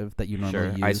perspective that you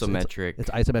normally use. Isometric. It's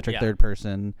isometric third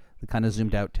person, kind of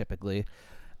zoomed out typically.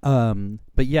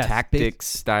 But yes, tactics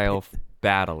style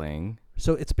battling.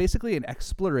 So it's basically an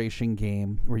exploration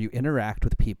game where you interact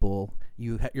with people.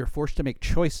 You're forced to make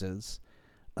choices.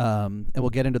 And we'll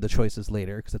get into the choices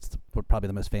later because it's probably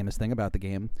the most famous thing about the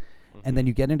game. And then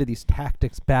you get into these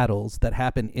tactics battles that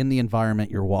happen in the environment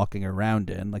you're walking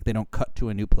around in. Like, they don't cut to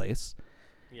a new place.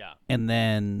 Yeah. And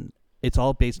then it's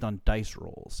all based on dice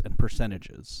rolls and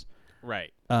percentages.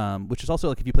 Right. Which is also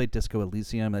like if you play Disco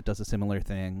Elysium, that does a similar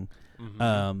thing.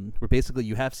 Where basically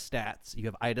you have stats, you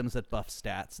have items that buff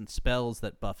stats and spells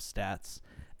that buff stats.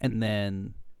 And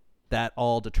then that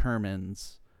all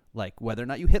determines like whether or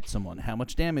not you hit someone, how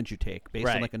much damage you take based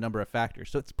on like a number of factors.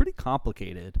 So it's pretty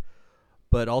complicated,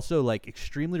 but also like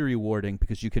extremely rewarding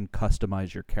because you can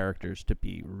customize your characters to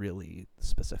be really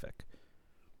specific.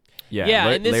 Yeah,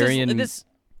 and this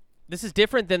is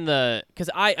different than because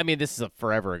I mean this is a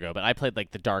forever ago, but I played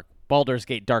like the Baldur's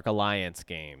Gate Dark Alliance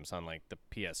games on like the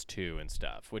PS2 and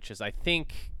stuff, which is I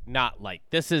think not like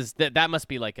this is that must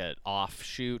be like an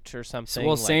offshoot or something.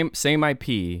 Well, like, same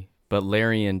IP, but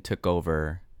Larian took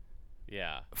over.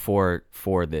 Yeah. For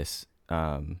this.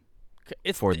 Is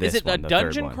it a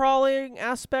dungeon crawling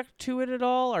aspect to it at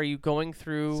all? Are you going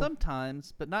through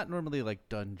sometimes, but not normally like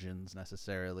dungeons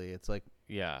necessarily? It's like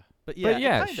but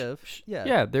kind of.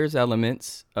 Yeah, there's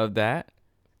elements of that.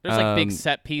 There's like big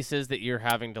set pieces that you're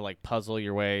having to like puzzle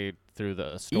your way through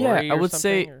the story. Yeah, I would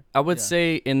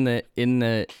say in the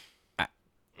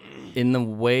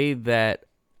way that.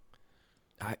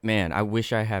 I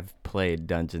wish I have played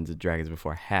Dungeons and Dragons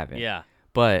before. I haven't. Yeah.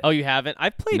 But you haven't?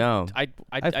 I've played. No. I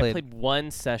played one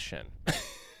session.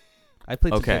 I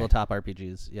played some tabletop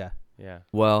RPGs. Yeah. Yeah.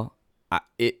 Well,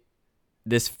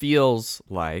 this feels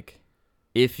like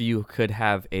if you could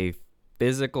have a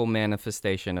physical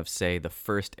manifestation of, say, the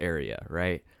first area,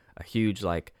 right? A huge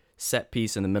like set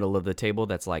piece in the middle of the table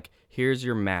that's like, here's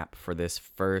your map for this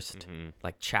first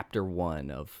like chapter 1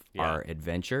 of our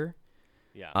adventure.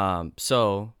 Yeah.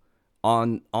 So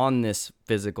on this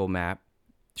physical map,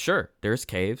 sure, there's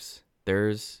caves.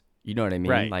 There's, you know what I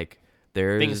mean? Right. Like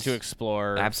there's things to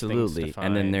explore. Absolutely. Things to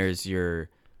and then find. there's your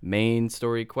main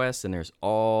story quest, and there's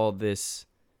all this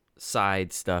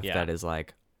side stuff that is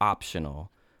like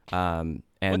optional. And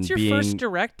what's your first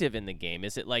directive in the game?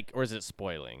 Is it like, or is it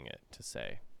spoiling it to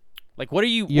say? Like, what are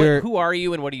you? Who are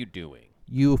you, and what are you doing?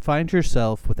 You find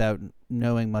yourself without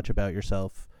knowing much about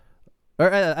yourself.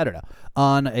 or I don't know,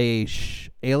 on a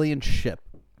alien ship,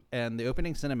 and the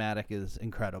opening cinematic is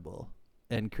incredible,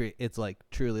 and it's like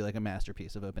truly like a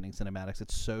masterpiece of opening cinematics.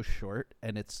 It's so short,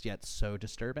 and it's yet so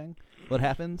disturbing what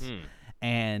happens,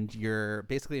 and you're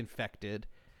basically infected,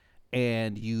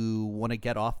 and you want to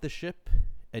get off the ship,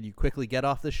 and you quickly get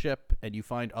off the ship, and you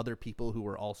find other people who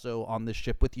are also on the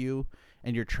ship with you,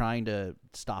 and you're trying to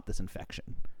stop this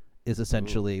infection. Is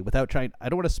essentially without trying. I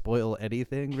don't want to spoil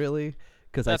anything really,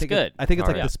 because I think good. I think it's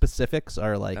All like right. the specifics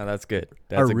are like No, that's good.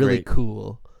 That's are a really great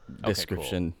cool.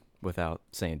 description without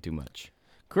saying too much.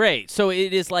 Great. So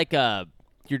it is like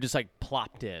you're just like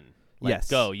plopped in. Like, Yes.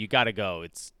 Go. You got to go.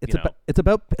 It's It's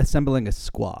about assembling a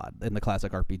squad in the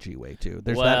classic RPG way too.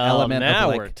 There's well, that element now of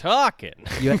like we're talking.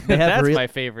 they have That's real- my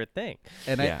favorite thing.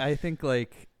 and Yeah. I think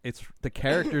like it's the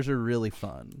characters are really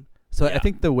fun. So Yeah. I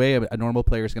think the way a normal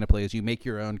player is going to play is you make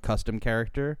your own custom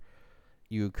character,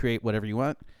 you create whatever you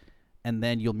want, and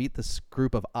then you'll meet this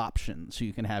group of options who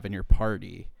you can have in your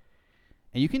party,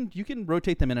 and you can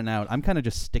rotate them in and out. I'm kind of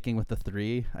just sticking with the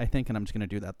 3, I think, and I'm just going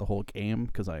to do that the whole game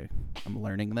because I'm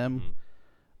learning them.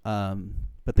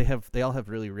 But they all have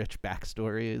really rich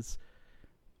backstories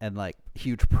and like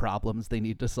huge problems they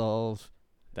need to solve.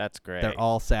 That's great. They're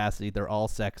all sassy. They're all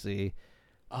sexy.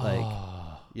 Like,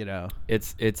 you know,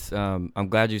 It's I'm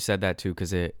glad you said that too,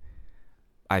 because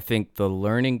I think the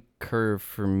learning curve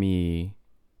for me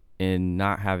in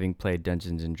not having played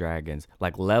Dungeons and Dragons,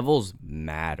 like levels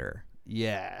matter,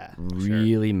 yeah.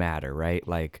 really matter, right?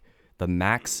 Like the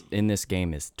max in this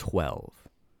game is 12.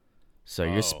 So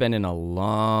you're spending a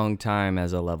long time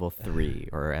as a level 3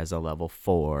 or as a level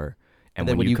 4. And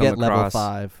then when you come get level across,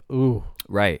 5, ooh.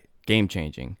 right, game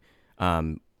changing.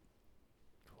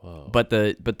 Whoa. But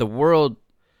the world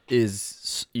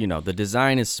is, the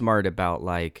design is smart about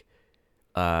like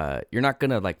you're not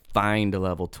gonna like find a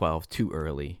level 12 too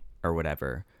early or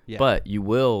whatever. Yeah. But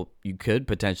you could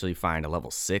potentially find a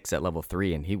level 6 at level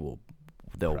 3, and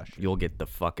you'll get the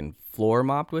fucking floor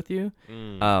mopped with you.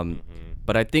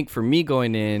 But I think for me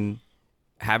going in,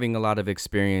 having a lot of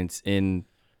experience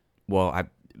I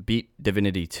beat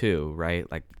Divinity 2,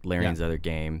 right? Like Larian's other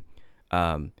game.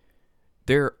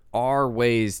 There are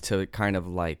ways to kind of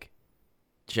like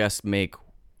just make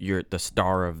the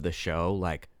star of the show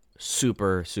like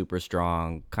super, super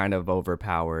strong, kind of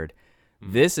overpowered.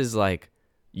 This is like,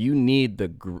 you need the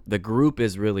group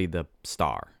is really the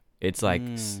star. It's like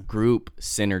group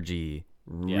synergy,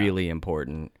 really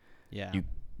important. Yeah. You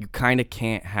kind of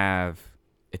can't have,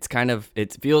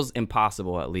 it feels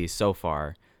impossible, at least so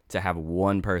far, to have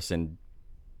one person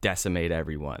decimate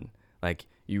everyone. Like,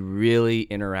 you really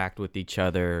interact with each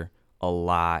other a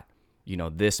lot.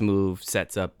 This move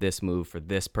sets up this move for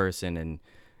this person, and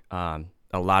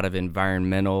a lot of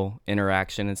environmental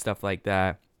interaction and stuff like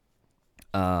that.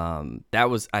 That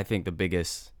was, I think, the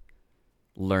biggest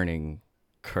learning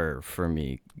curve for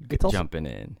me jumping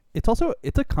in.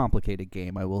 It's a complicated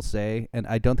game, I will say, and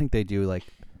I don't think they do like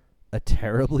a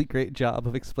terribly great job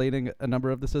of explaining a number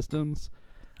of the systems.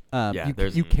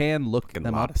 You can look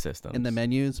them up in the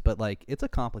menus, but like it's a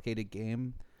complicated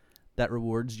game that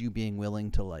rewards you being willing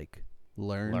to like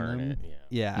learn them. it.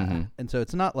 Yeah. Mm-hmm. And so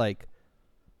it's not like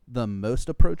the most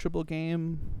approachable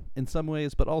game in some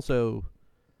ways, but also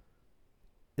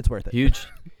it's worth it.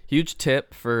 Huge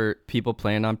tip for people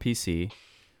playing on PC.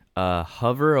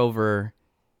 Hover over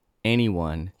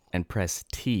anyone and press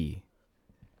T.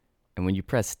 And when you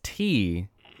press T,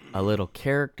 a little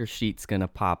character sheet's going to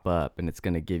pop up, and it's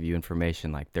going to give you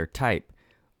information like their type,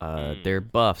 their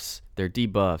buffs, their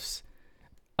debuffs.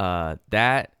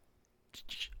 That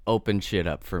opened shit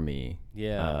up for me.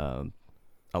 Yeah.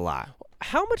 A lot.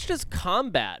 How much does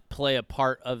combat play a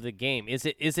part of the game? Is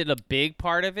it a big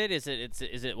part of it? Is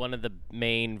it one of the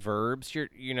main verbs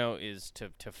is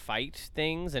to fight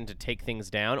things and to take things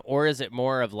down, or is it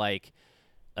more of like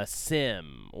a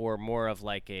sim or more of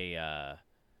like a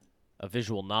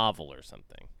visual novel or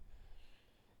something?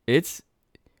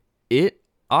 It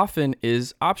often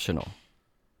is optional.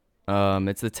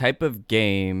 It's the type of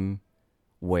game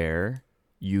where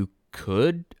you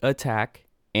could attack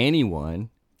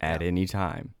anyone at any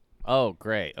time. Oh,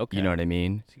 great. Okay. You know what I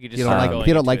mean? So you You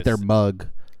don't like their mug.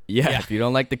 Yeah, if you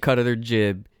don't like the cut of their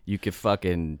jib, you could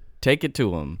fucking take it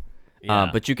to them. Yeah.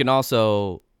 But you can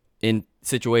also, in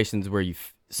situations where you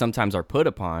sometimes are put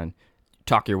upon,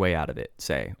 talk your way out of it,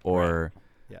 say, or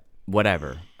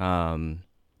whatever.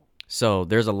 So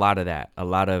there's a lot of that. A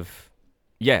lot of,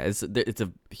 it's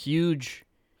a huge.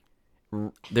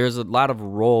 There's a lot of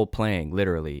role playing,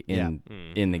 literally,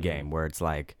 in the game, where it's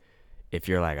like, if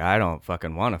you're like, I don't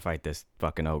fucking want to fight this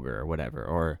fucking ogre or whatever,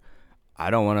 or I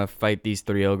don't want to fight these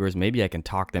 3 ogres, maybe I can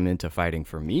talk them into fighting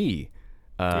for me.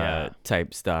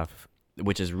 type stuff,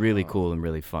 which is really cool and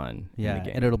really fun. Yeah, in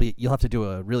the game. and you'll have to do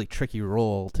a really tricky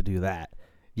roll to do that.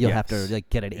 You'll have to like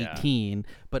get an 18,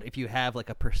 but if you have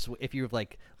like if you've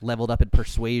like leveled up in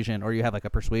persuasion, or you have like a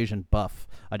persuasion buff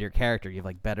on your character, you have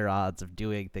like better odds of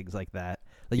doing things like that.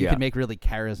 Like you can make really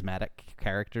charismatic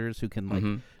characters who can like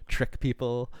trick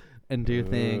people and do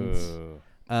things.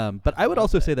 But I would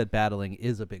also say that battling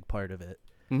is a big part of it.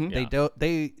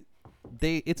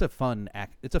 It's a fun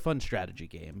strategy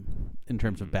game in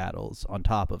terms of battles on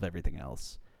top of everything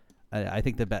else. I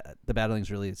think the battling is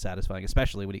really satisfying,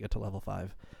 especially when you get to level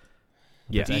 5.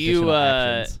 Yeah. Do you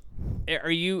are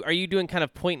you doing kind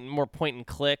of more point and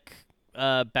click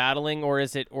battling, or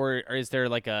is there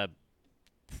like a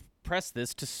press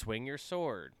this to swing your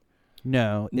sword?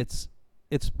 No, it's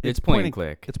point and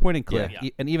click. It's point and click, Yeah.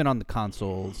 and even on the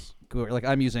consoles, like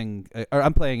I'm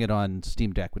playing it on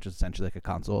Steam Deck, which is essentially like a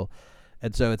console,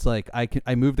 and so it's like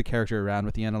I move the character around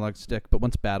with the analog stick, but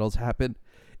once battles happen,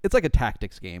 it's like a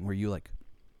tactics game where you like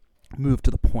move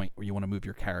to the point where you want to move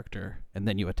your character, and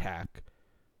then you attack,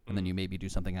 and then you maybe do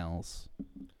something else.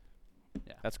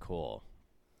 Yeah, that's cool.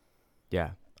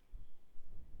 Yeah,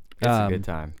 it's a good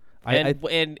time.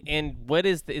 And what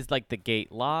is like the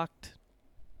gate locked?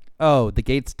 Oh, the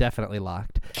gate's definitely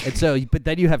locked. And so, but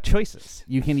then you have choices.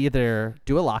 You can either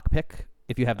do a lockpick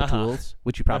if you have the tools,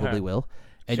 which you probably will,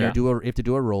 and you have to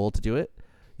do a roll to do it.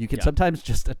 You can sometimes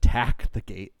just attack the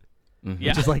gate,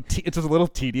 which is like it's just a little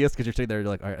tedious because you're sitting there, you're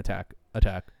like, all right, attack,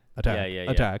 attack.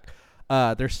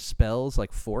 There's spells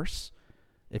like force.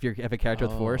 If you have a character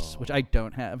with force, which I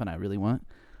don't have and I really want,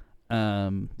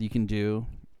 you can do.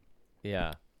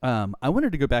 Yeah. I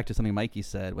wanted to go back to something Mikey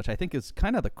said, which I think is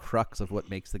kind of the crux of what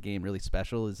makes the game really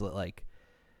special, is that like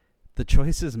the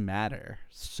choices matter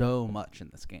so much in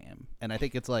this game. And I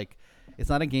think it's like, it's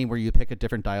not a game where you pick a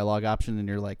different dialogue option and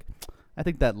you're like, I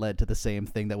think that led to the same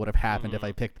thing that would have happened if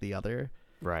I picked the other.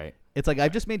 Right. It's like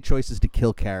I've just made choices to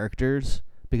kill characters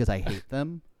because I hate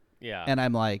them. Yeah. And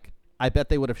I'm like, I bet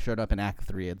they would have showed up in Act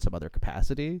 3 in some other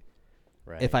capacity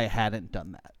if I hadn't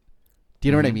done that. Do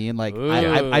you know what I mean? Like,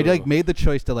 I like made the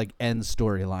choice to like end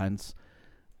storylines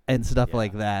and stuff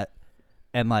like that,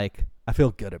 and like I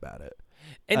feel good about it.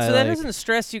 And so that doesn't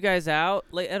stress you guys out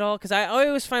like at all, because I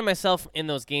always find myself in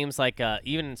those games like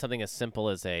even something as simple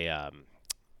as a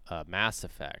Mass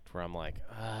Effect, where I'm like,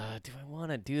 do I want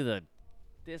to do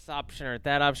this option or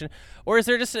that option, or is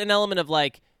there just an element of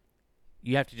like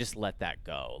you have to just let that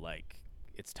go, like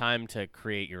it's time to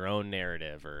create your own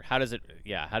narrative, or how does it?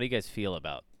 Yeah, how do you guys feel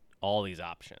about all these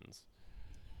options?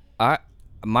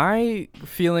 My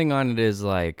feeling on it is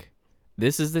like,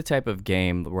 this is the type of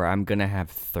game where I'm gonna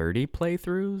have 30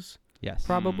 playthroughs. Yes,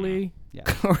 probably.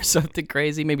 Yeah, or something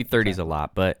crazy. Maybe 30's a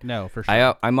lot, but no, for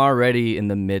sure. I'm already in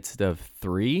the midst of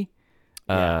 3.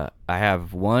 I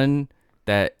have one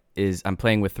that is I'm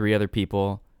playing with 3 other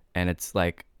people, and it's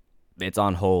like it's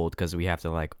on hold because we have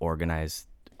to like organize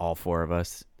all 4 of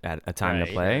us at a time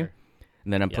to play. Sure.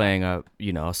 And then I'm playing a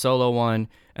solo one,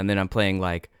 and then I'm playing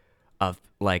like a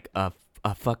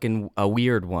fucking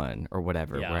weird one or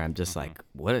whatever, where I'm just like,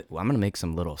 I'm gonna make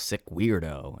some little sick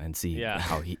weirdo and see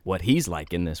what he's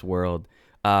like in this world.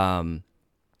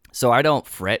 So I don't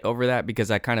fret over that because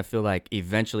I kind of feel like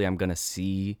eventually I'm gonna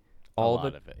see all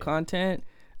the content.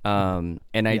 And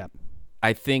I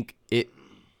think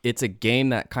it's a game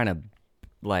that kind of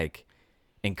like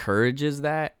encourages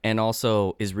that, and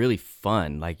also is really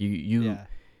fun. Like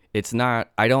it's not,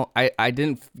 I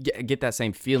didn't get that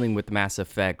same feeling with Mass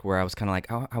Effect, where I was kind of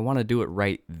like, I want to do it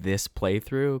right this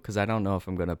playthrough, because I don't know if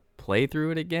I'm going to play through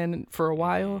it again for a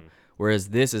while. Whereas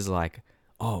this is like,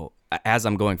 as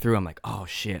I'm going through, I'm like, oh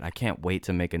shit, I can't wait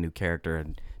to make a new character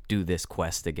and do this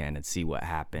quest again and see what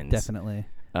happens. Definitely.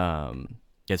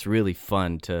 It's really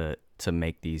fun to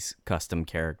make these custom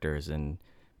characters and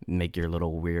make your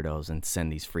little weirdos and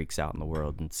send these freaks out in the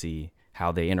world and see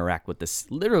how they interact with this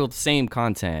literal same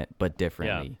content but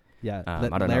differently. Yeah.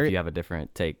 I don't know if you have a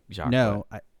different take, Jacques. No,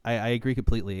 I agree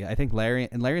completely. I think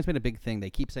Larian's been a big thing.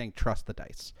 They keep saying trust the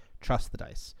dice,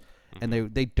 and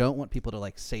they don't want people to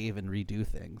like save and redo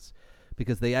things,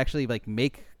 because they actually like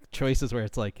make choices where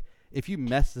it's like, if you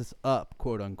mess this up,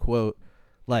 quote unquote,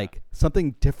 like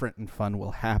something different and fun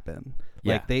will happen.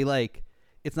 Like they like.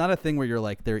 It's not a thing where you're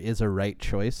like, there is a right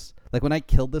choice. Like when I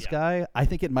killed this guy, I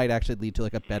think it might actually lead to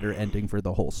like a better ending for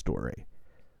the whole story.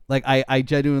 Like I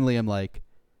genuinely am like,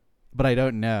 but I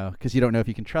don't know, because you don't know if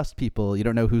you can trust people. You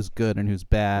don't know who's good and who's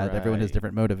bad. Right. Everyone has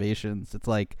different motivations. It's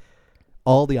like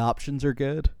all the options are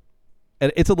good,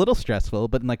 and it's a little stressful,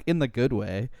 but in the good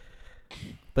way.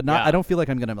 But not. I don't feel like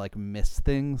I'm gonna like miss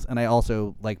things. And I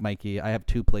also, like Mikey, I have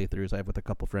 2 playthroughs I have with a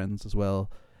couple friends as well.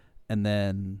 and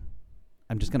then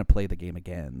I'm just gonna play the game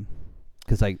again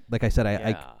because I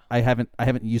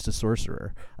haven't used a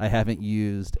sorcerer. I haven't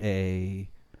used a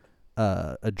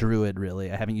druid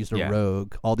really. I haven't used a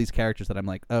rogue. All these characters that I'm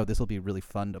like, oh, this will be really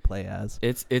fun to play as.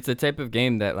 It's a type of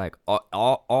game that like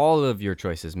all of your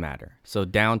choices matter. So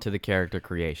down to the character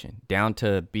creation, down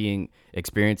to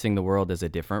experiencing the world as a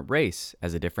different race,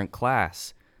 as a different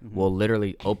class. Will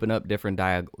literally open up different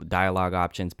dialogue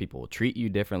options. People will treat you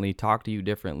differently, talk to you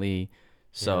differently.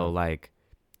 So like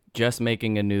just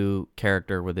making a new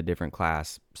character with a different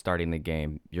class, starting the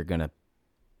game, you're going to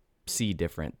see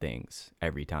different things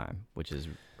every time, which is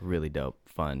really dope,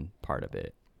 fun part of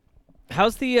it.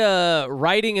 How's the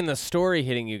writing and the story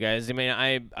hitting you guys? I mean,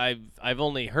 I've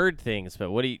only heard things,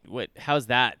 but how's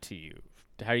that to you?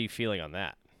 How are you feeling on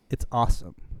that? It's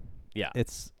awesome. Yeah.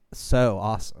 It's so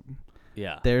awesome.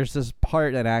 Yeah. There's this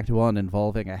part in Act 1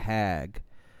 involving a hag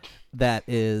that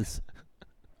is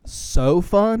so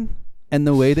fun, and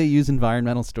the way they use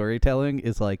environmental storytelling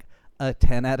is like a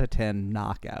 10 out of 10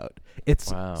 knockout.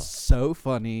 It's so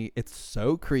funny. It's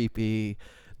so creepy.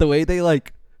 The way they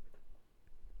like,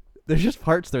 there's just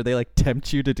parts there they like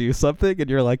tempt you to do something, and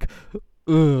you're like,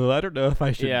 ooh, I don't know if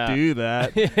I should do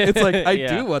that. It's like, I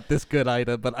do want this good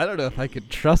item, but I don't know if I can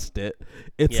trust it.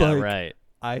 It's right.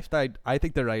 I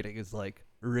think the writing is like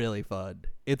really fun.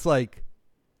 It's like,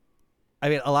 I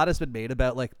mean, a lot has been made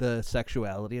about like the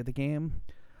sexuality of the game,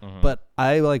 but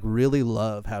I like really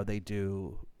love how they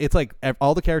do. It's like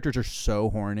all the characters are so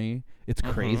horny. It's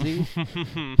crazy.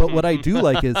 But what I do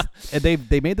like is, and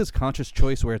they made this conscious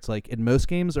choice where it's like in most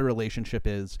games a relationship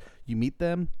is you meet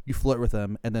them, you flirt with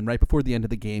them, and then right before the end of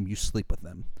the game you sleep with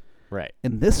them. Right.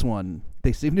 In this one,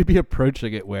 they seem to be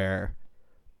approaching it where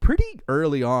pretty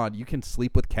early on you can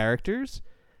sleep with characters,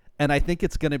 and I think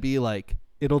it's going to be like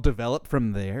it'll develop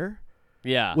from there.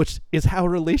 Yeah. Which is how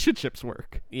relationships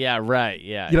work. Yeah, right.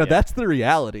 Yeah. You know, that's the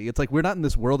reality. It's like we're not in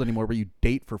this world anymore where you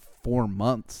date for 4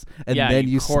 months and then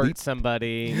you court sleep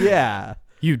somebody. Yeah.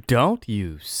 You don't,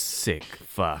 you sick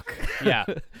fuck. Yeah.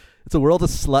 It's a world of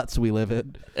sluts we live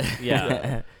in.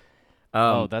 Yeah.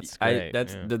 That's great.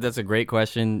 That's a great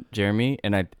question, Jeremy.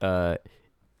 And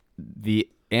the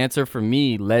answer for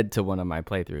me led to one of my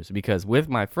playthroughs, because with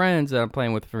my friends that I'm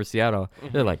playing with for Seattle,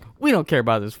 they're like, we don't care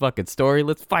about this fucking story.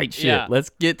 Let's fight shit. Yeah. Let's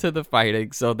get to the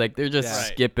fighting. So like they're just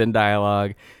skipping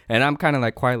dialogue, and I'm kind of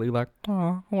like quietly like,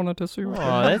 oh, I wanted to see what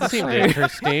that seemed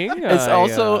interesting.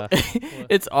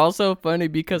 It's also funny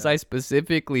because I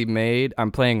specifically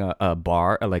I'm playing a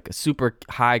bard, like a super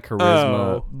high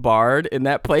charisma bard in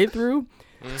that playthrough.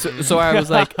 So I was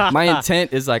like, my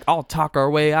intent is like, I'll talk our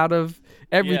way out of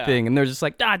everything, and they're just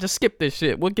like, just skip this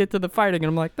shit, we'll get to the fighting, and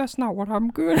I'm like, that's not what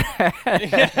I'm good at.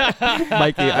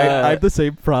 Mikey, I have the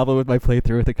same problem with my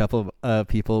playthrough with a couple of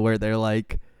people where they're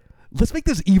like, let's make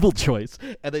this evil choice,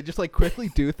 and they just like quickly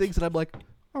do things, and I'm like,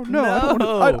 oh no.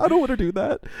 I don't want to do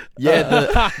that.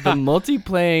 The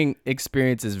multiplaying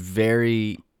experience is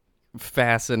very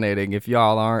fascinating if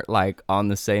y'all aren't like on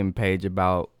the same page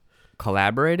about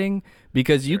collaborating,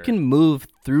 because you can move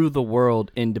through the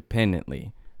world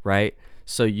independently, right?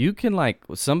 So you can, like,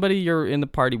 somebody you're in the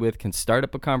party with can start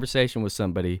up a conversation with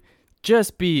somebody,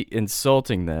 just be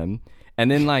insulting them, and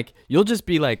then, like, you'll just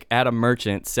be, like, at a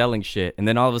merchant selling shit, and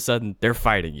then all of a sudden, they're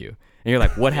fighting you. And you're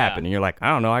like, what happened? And you're like, I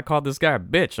don't know, I called this guy a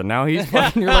bitch, and now he's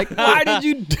fighting. You're like, why did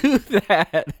you do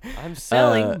that? I'm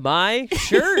selling my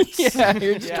shirts. Yeah,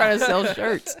 you're just trying to sell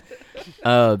shirts.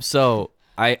 So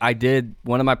I did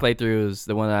one of my playthroughs,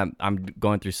 the one that I'm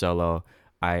going through solo.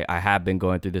 I have been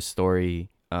going through this story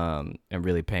and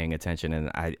really paying attention, and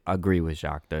I agree with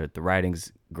Jacques. The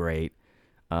writing's great,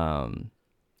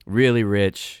 really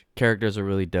rich. Characters are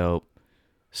really dope.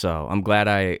 So I'm glad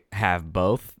I have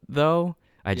both, though.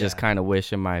 I just kind of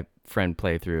wish in my friend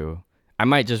playthrough, I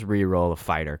might just re-roll a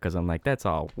fighter, because I'm like, that's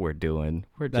all we're doing.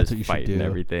 We're just fighting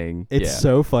everything. It's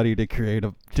so funny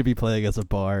to be playing as a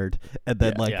bard and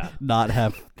then not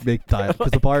have big dialogue,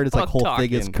 because the bard is like whole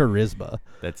thing is charisma.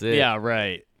 That's it. Yeah,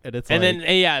 right. And it's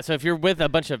then so if you're with a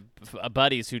bunch of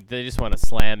buddies who they just want to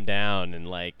slam down and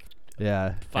like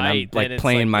fight, and I'm like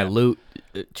playing my lute,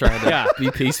 trying to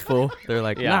be peaceful. They're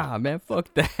like, nah, man,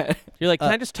 fuck that. You're like, can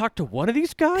I just talk to one of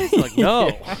these guys? Like,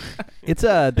 no. It's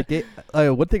the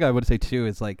game. One thing I would say too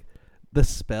is like the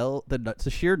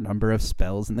sheer number of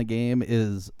spells in the game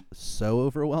is so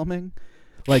overwhelming.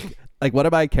 Like one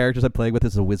of my characters I'm playing with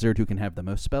is a wizard who can have the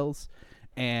most spells,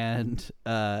 and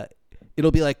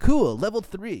it'll be like, cool, level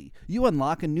 3, you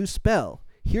unlock a new spell.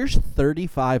 Here's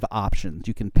 35 options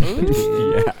you can pick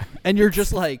between. And you're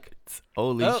just like,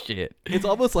 holy shit. It's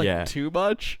almost like too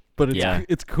much, but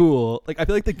it's cool. Like, I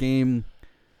feel like the game,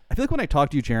 I feel like when I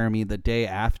talked to you, Jeremy, the day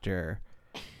after,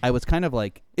 I was kind of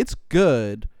like, it's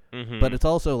good, but it's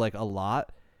also like a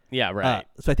lot. Yeah, right.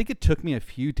 So I think it took me a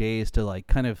few days to like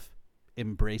kind of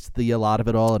embrace a lot of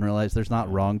it all and realize there's not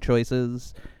wrong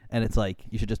choices, and it's like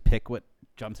you should just pick what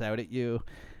jumps out at you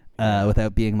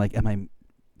without being like, I'm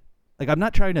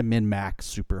not trying to min-max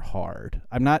super hard.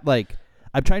 I'm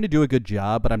trying to do a good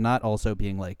job, but I'm not also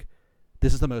being like,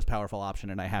 this is the most powerful option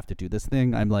and I have to do this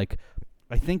thing. I'm like,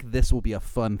 I think this will be a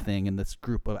fun thing in this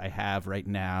group I have right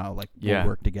now. Like, we'll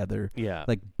work together. Yeah.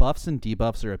 Like, buffs and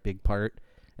debuffs are a big part,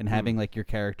 and having like your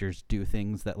characters do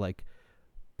things that like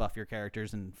buff your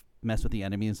characters and mess with the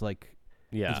enemies, like,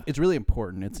 it's really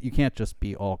important. You can't just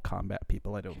be all combat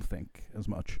people, I don't think, as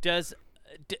much. Does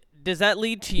that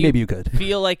lead to you? Maybe you could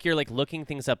feel like you're like looking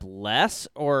things up less,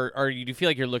 or do you feel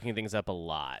like you're looking things up a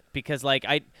lot? Because like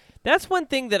that's one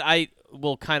thing that I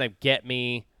will kind of get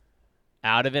me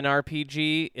out of an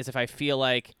RPG is if I feel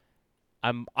like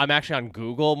I'm actually on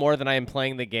Google more than I am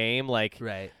playing the game. Like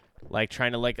like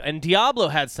trying to like, and Diablo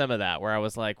had some of that where I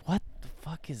was like, what the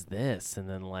fuck is this? And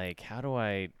then like, how do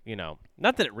I,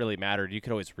 not that it really mattered. You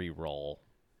could always re-roll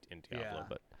in Diablo,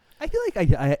 but. I feel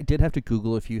like I did have to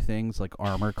Google a few things, like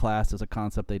armor class is a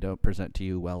concept they don't present to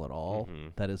you well at all.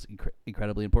 That is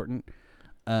incredibly important.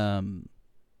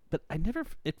 But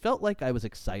it felt like I was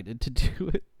excited to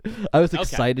do it. I was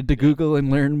excited to Google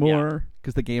and learn more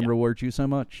because the game rewards you so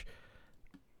much.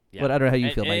 Yeah. But I don't know how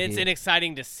you feel. It's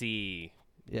exciting to see.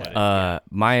 Yeah.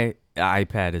 My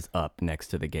iPad is up next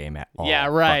to the game at all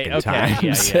fucking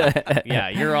times. Yeah,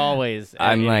 you're always.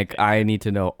 I'm like, I need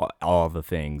to know all the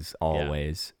things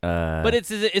always. But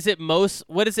is it most?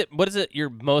 What is it? You're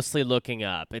mostly looking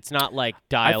up. It's not like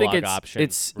dialogue I think options.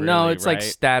 It's really, no. It's right? like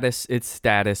status. It's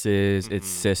statuses. It's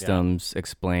systems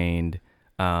explained.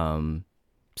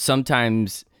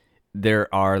 Sometimes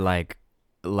there are like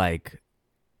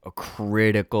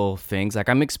critical things. Like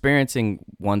I'm experiencing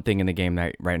one thing in the game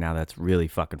right now that's really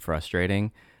fucking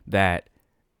frustrating that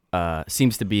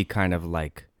seems to be kind of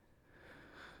like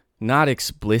not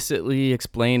explicitly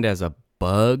explained as a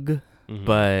bug,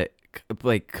 but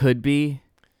like could be,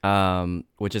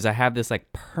 which is I have this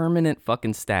like permanent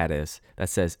fucking status that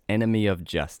says enemy of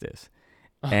justice.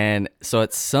 And so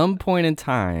at some point in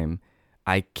time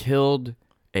I killed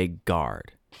a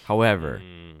guard. However,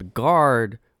 the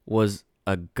guard was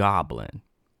a goblin.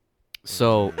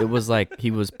 So it was like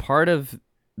he was part of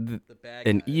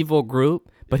an evil group,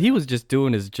 but he was just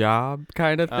doing his job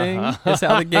kind of thing. That's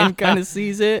how the game kind of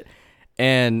sees it.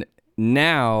 And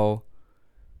now,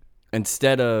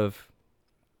 instead of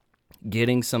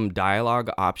getting some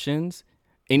dialogue options,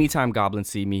 anytime goblins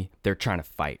see me, they're trying to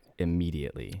fight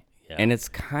immediately. Yeah. And it's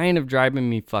kind of driving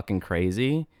me fucking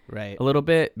crazy a little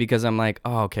bit because I'm like,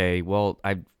 oh, okay, well,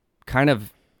 I've kind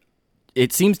of...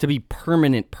 It seems to be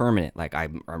permanent. Like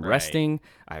I'm resting.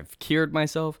 I've cured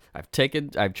myself. I've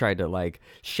tried to like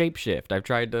shapeshift. I've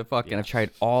tried to I've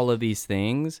tried all of these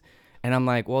things. And I'm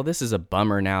like, well, this is a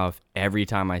bummer now if every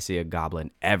time I see a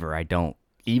goblin ever, I don't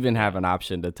even have an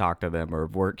option to talk to them or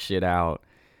work shit out.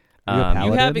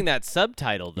 You having that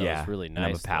subtitle though is really nice.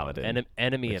 I'm a paladin.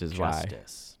 Enemy of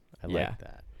justice. I like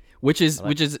that. Which is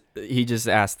he just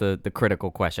asked the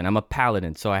critical question. I'm a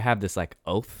paladin, so I have this like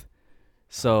oath.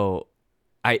 So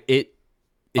it's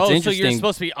interesting. So you're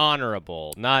supposed to be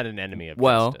honorable, not an enemy of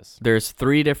justice. There's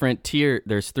three different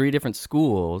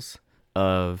schools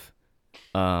of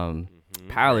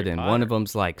paladin. One of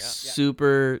them's like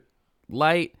super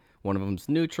light, one of them's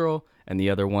neutral, and the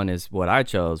other one is what I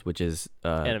chose, which is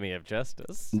enemy of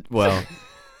justice. Well,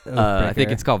 I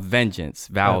think it's called vengeance,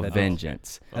 vow of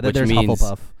vengeance,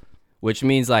 which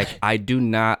means like I do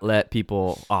not let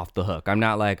people off the hook. I'm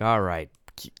not like, all right,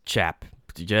 chap,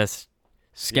 just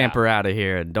scamper out of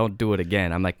here and don't do it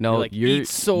again. I'm like, no, you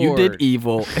did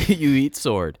evil. You eat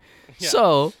sword. Yeah.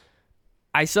 So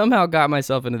I somehow got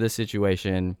myself into this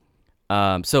situation.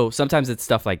 So sometimes it's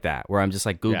stuff like that where I'm just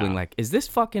like Googling, like, is this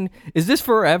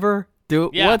forever?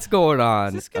 What's going on?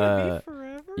 Is this gonna be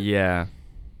forever? Yeah.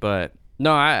 But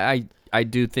no, I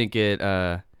do think it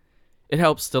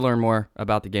helps to learn more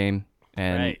about the game.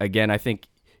 And again, I think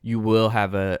you will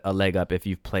have a leg up if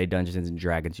you've played Dungeons and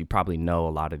Dragons. You probably know a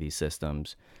lot of these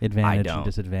systems. Advantage and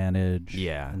disadvantage.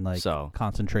 Yeah. And like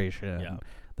concentration. Yeah.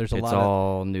 There's it's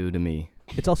all new to me.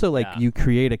 It's also like you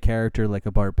create a character like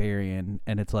a barbarian,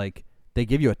 and it's like they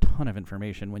give you a ton of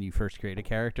information when you first create a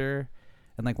character.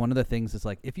 And like one of the things is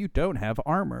like, if you don't have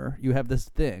armor, you have this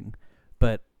thing.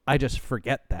 But I just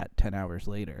forget that 10 hours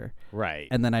later. Right.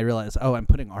 And then I realize, I'm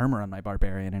putting armor on my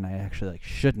barbarian, and I actually like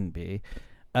shouldn't be.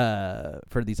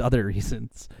 For these other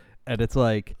reasons. And it's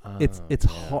like it's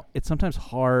sometimes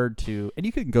hard to, and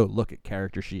you can go look at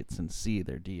character sheets and see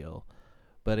their deal,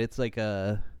 but it's like it's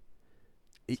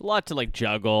a lot to like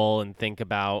juggle and think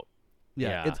about.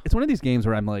 Yeah. It's one of these games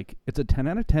where I'm like, it's a 10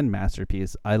 out of 10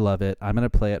 masterpiece. I love it. I'm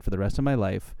gonna play it for the rest of my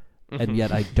life, and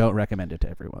yet I don't recommend it to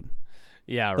everyone.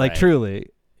 Yeah, right. Like truly.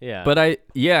 Yeah. But I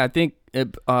think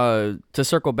to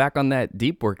circle back on that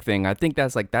deep work thing, I think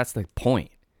that's the point.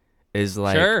 Is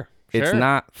like Sure. It's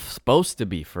not supposed to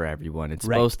be for everyone. It's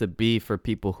supposed to be for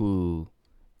people who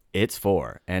it's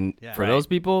for. And for those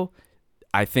people,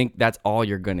 I think that's all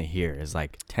you're going to hear is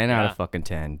like 10 out of fucking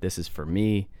 10. This is for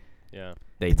me. Yeah.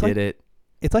 They did it.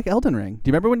 It's like Elden Ring. Do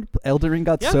you remember when Elden Ring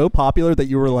got so popular that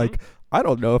you were like, I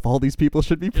don't know if all these people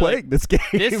should be playing this game.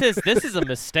 This is a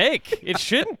mistake. It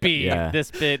shouldn't be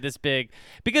this big.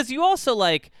 Because you also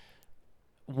like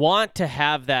want to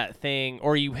have that thing,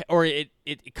 or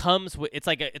it comes with, it's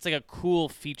like a cool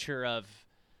feature of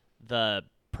the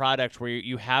product where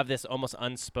you have this almost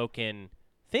unspoken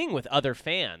thing with other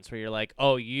fans where you're like,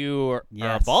 oh, you are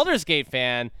a Baldur's Gate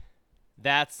fan.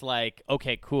 That's like,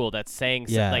 okay, cool. That's saying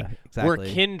something. Like, we're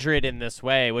kindred in this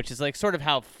way, which is like sort of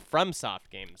how FromSoft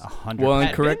games. 100%. Well,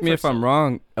 and correct me if I'm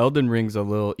wrong. Elden Ring's a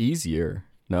little easier,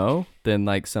 no, than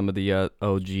like some of the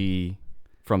OG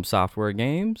From Software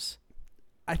games.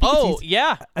 I think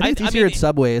it's easier at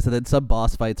subways, and then some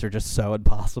boss fights are just so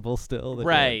impossible still.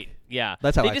 Right. Yeah.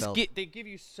 That's how I felt. They give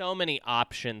you so many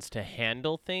options to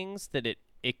handle things that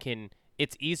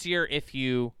it's easier if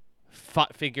you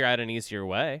figure out an easier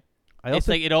way. It's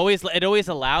like it always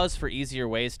allows for easier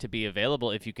ways to be available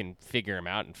if you can figure them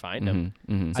out and find them.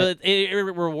 Mm-hmm. So it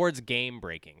rewards game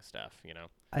breaking stuff, you know.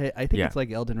 I think it's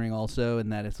like Elden Ring also, in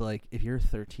that it's like if you're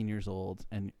 13 years old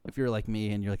and if you're like me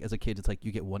and you're like as a kid, it's like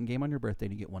you get one game on your birthday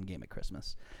and you get one game at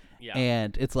Christmas. Yeah.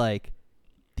 And it's like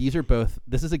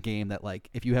this is a game that like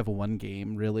if you have one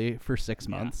game really for 6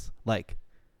 months, like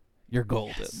you're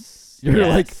golden. Yes.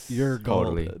 You're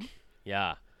golden. Totally.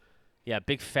 Yeah. Yeah,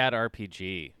 big fat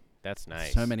RPG. That's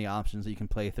nice. So many options that you can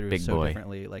play through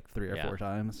differently, like 3 or 4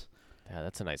 times. Yeah,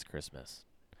 that's a nice Christmas.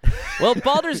 Well,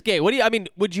 Baldur's Gate.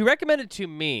 Would you recommend it to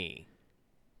me?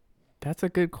 That's a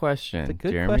good question. It's a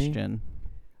good Jeremy. question.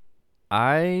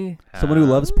 Someone who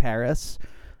loves Paris.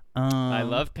 I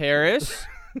love Paris.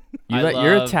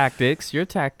 You're a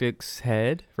tactics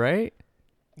head, right?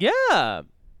 Yeah.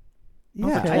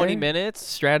 Yeah. 20 minutes,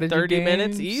 strategy 30 games.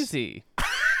 minutes, easy.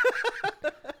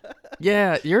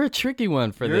 Yeah, you're a tricky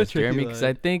one for this, Jeremy, because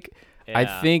I think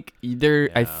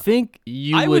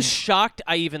you was shocked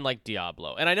I even liked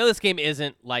Diablo. And I know this game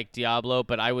isn't like Diablo,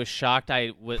 but I was shocked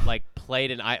I was playing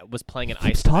an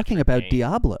ice. Talking about game.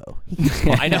 Diablo.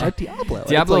 I know.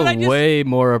 Diablo is way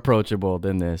more approachable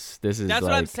than this. That's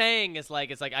what I'm saying is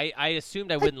like I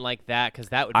assumed I wouldn't like that because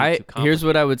that would be too complicated. Here's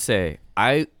what I would say.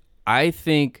 I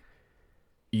think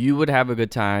you would have a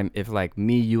good time if like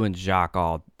me, you, and Jacques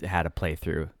all had a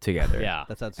playthrough together. Yeah.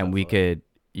 And we could,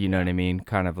 you know what I mean?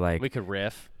 Kind of like... We could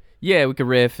riff. Yeah, we could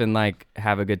riff and like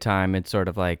have a good time and sort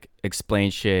of like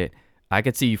explain shit. I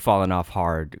could see you falling off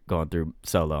hard going through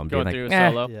solo and being like,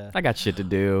 solo. I got shit to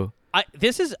do.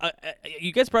 This is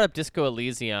you guys brought up Disco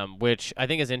Elysium, which I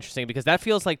think is interesting because that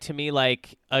feels like to me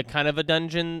like a kind of a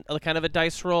dungeon, kind of a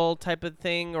dice roll type of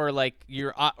thing, or like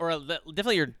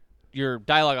definitely your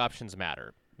dialogue options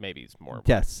matter. Maybe it's more.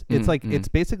 Yes, it's like it's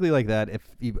basically like that if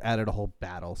you added a whole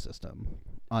battle system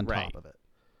on top of it.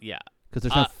 Yeah, because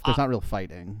there's not real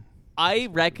fighting. I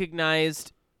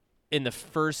recognized in the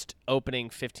first opening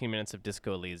 15 minutes of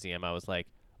Disco Elysium, I was like,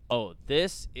 "Oh,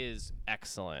 this is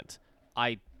excellent."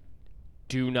 I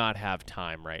do not have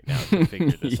time right now to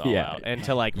figure this all out and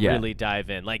to like really dive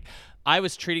in. Like I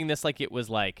was treating this like it was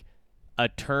like a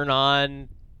turn on,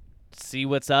 see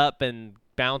what's up and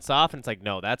bounce off, and it's like,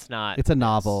 no, that's not. It's a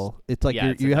novel. It's like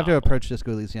you have to approach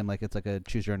Disco Elysium like it's like a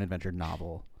choose your own adventure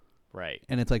novel. Right.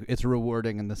 And it's like it's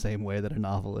rewarding in the same way that a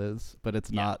novel is, but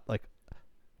it's not like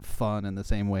fun in the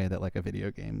same way that like a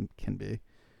video game can be.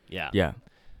 Yeah. Yeah.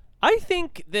 I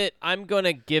think that I'm going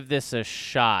to give this a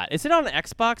shot. Is it on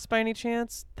Xbox by any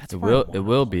chance? It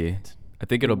will be. I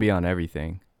think it'll be on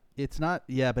everything. It's not,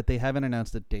 but they haven't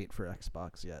announced a date for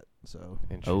Xbox yet. So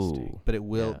interesting. But it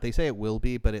will. Yeah. They say it will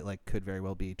be, but it like could very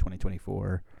well be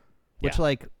 2024. Which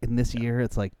like in this year,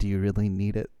 it's like, do you really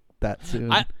need it that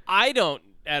soon? I don't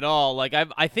at all. Like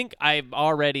I think I'm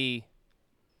already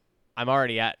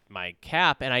at my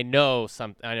cap, and I know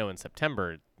in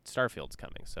September Starfield's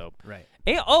coming. So right.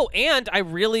 And I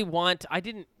really want. I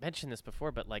didn't mention this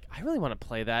before, but like I really want to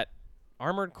play that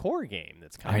Armored Core game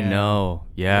that's coming. I know.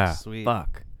 Yeah. That's sweet.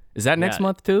 Fuck. Is that next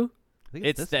month too?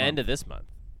 It's the end of this month.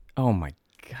 Oh my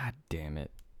god damn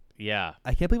it. Yeah.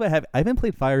 I can't believe I haven't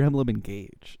played Fire Emblem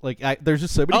Engage. Like, there's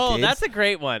just so many games. Oh, that's a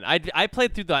great one. I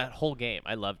played through that whole game.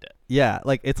 I loved it. Yeah,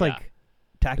 like it's like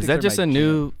tactics. Is that just a jam.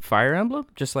 new Fire Emblem?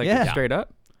 Just like straight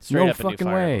up? Straight no up a new fucking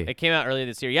Fire way. Emblem. It came out earlier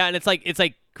this year. Yeah, and it's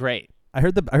like great. I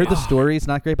heard the story's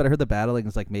not great, but I heard the battling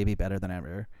is like maybe better than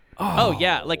ever. Oh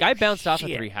yeah, like I bounced off of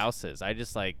 3 houses. I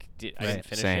just like I didn't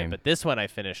finish Same. it, but this one I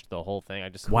finished the whole thing. I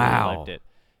just Wow. really liked it.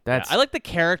 That's I like the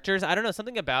characters. I don't know,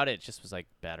 something about it just was like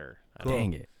better. I don't know.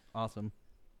 dang it. Awesome.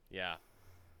 Yeah.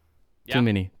 Too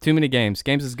many games.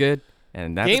 Games is good,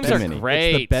 and that's Games too are many. great.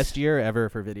 It's the best year ever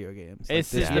for video games. Like,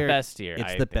 It's this the year, best year.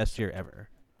 It's the best year ever.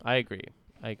 I agree.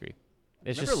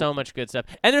 It's just so much good stuff.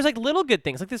 And there's like little good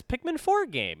things, like this Pikmin 4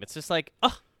 game. It's just like,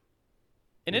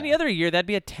 in any other year, that'd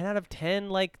be a 10 out of 10,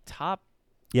 like top.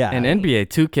 Yeah. And NBA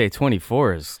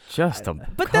 2K24 is just a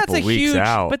But couple that's a weeks huge.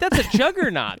 out. But that's a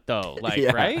juggernaut, though. Like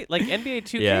Yeah. right? Like NBA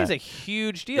 2K Yeah. is a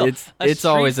huge deal. It's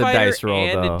always a dice roll,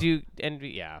 though.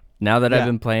 Yeah. Now that I've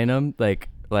been playing them, like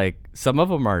some of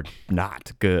them are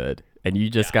not good, and you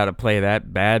just got to play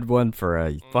that bad one for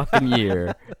a fucking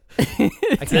year.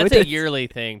 That's a yearly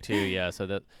thing too. Yeah. So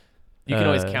that you can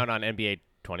always count on NBA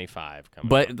 25 coming.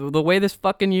 But up. the way this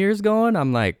fucking year's going,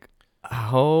 I'm like,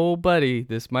 oh, buddy,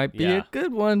 this might be a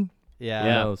good one. Yeah. Who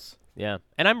knows? Yeah,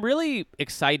 and I'm really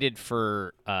excited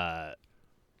for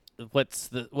what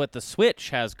the Switch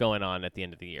has going on at the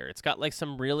end of the year. It's got like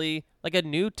some really like a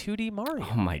new 2D Mario.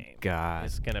 Oh my game god,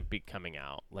 is gonna be coming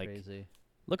out. Like, Crazy.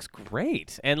 looks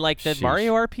great, and like the Sheesh.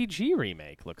 Mario RPG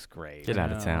remake looks great. get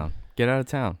out of town. Get out of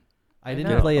town. I know.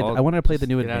 didn't play it. All- I wanted to play the just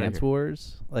new get outta Advance here.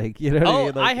 Wars. Like, you know what I Oh,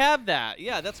 mean? Like, I have that.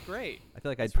 Yeah, that's great. I feel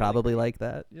like I'd That's really probably great. like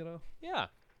that, you know? Yeah.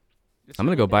 I'm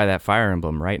gonna go buy that Fire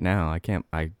Emblem right now. I can't.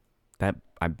 I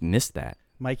missed that.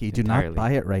 Mikey, do Entirely. not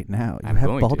buy it right now. You I'm have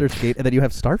going to. Baldur's Gate, and then you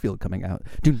have Starfield coming out.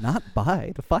 Do not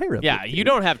buy the Fire Emblem. Yeah, you game.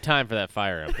 don't have time for that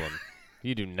Fire Emblem.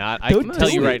 You do not. I Don't can tell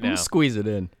you do right it. now. Squeeze it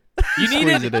in. You Squeeze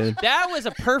needed it in. that was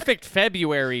a perfect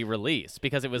February release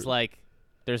because it was like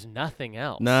there's nothing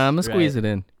else. Nah, I'm gonna squeeze Right. it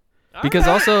in. All Because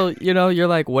right. also, you're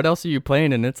like, what else are you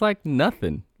playing? And it's like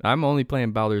nothing. I'm only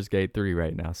playing Baldur's Gate 3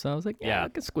 right now, so I was like, yeah, I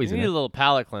can squeeze you it need in. a little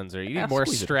palate cleanser. You need Yeah, more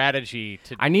squeeze it in. strategy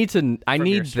to. I need from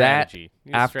your that strategy.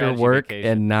 You need a after strategy work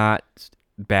vacation. and not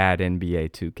bad NBA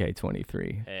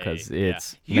 2K23 because Hey, yeah.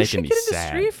 it's You making should me get into sad.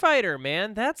 Street Fighter,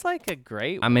 man. That's like a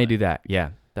great. I may do that. Yeah,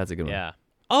 that's a good one. Yeah.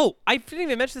 Oh, I didn't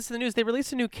even mention this in the news. They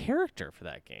released a new character for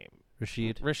that game.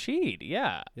 Rashid. Rashid.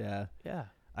 Yeah. Yeah. Yeah.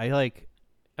 I like.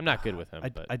 I'm not good with him,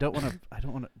 but I don't want to. I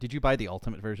don't want to. Did you buy the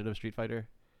ultimate version of Street Fighter?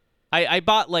 I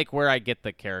bought like where I get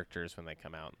the characters when they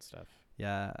come out and stuff.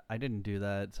 Yeah, I didn't do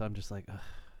that, so I'm just like, ugh.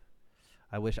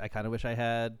 I kind of wish I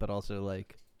had, but also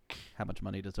like, how much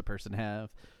money does a person have?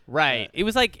 Right. It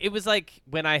was like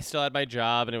when I still had my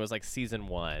job, and it was like season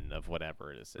 1 of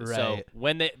whatever it is. So Right.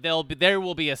 when there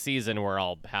will be a season where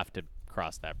I'll have to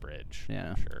cross that bridge. Yeah.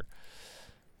 I'm sure.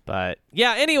 But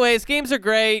yeah. Anyways, games are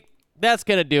great. That's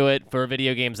gonna do it for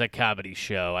Video Games a Comedy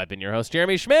Show. I've been your host,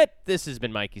 Jeremy Schmidt. This has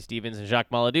been Mikey Stevens and Jacques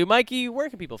Maladou. Mikey, where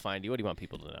can people find you? What do you want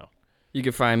people to know? You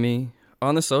can find me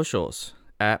on the socials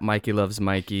at Mikey Loves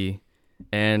Mikey,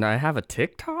 and I have a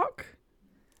TikTok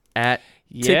at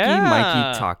Tiki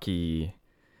Mikey Talkie.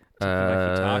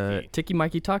 Tiki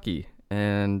Mikey Talkie,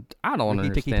 and I don't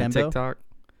Ricky Tiki understand Tembo? TikTok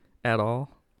at all.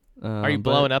 Are you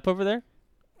blowing up over there?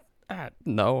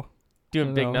 No,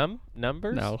 Doing big No.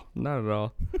 numbers? no, not at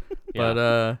all.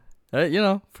 Yeah.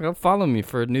 But follow me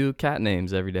for new cat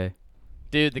names every day.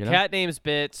 Dude, the You know? cat names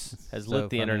bits has So lit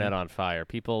the funny. internet on fire.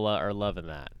 People are loving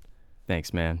that.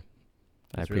 Thanks, man.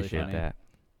 I That's really appreciate funny. that.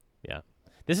 Yeah.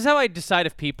 This is how I decide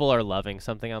if people are loving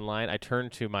something online. I turn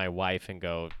to my wife and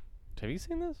go, "Have you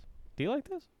seen this? Do you like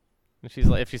this?" And she's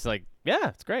like, "Yeah,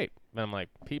 it's great." And I'm like,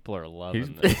 "People are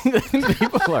loving this."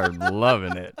 People are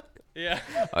loving it. Yeah.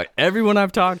 Everyone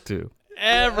I've talked to,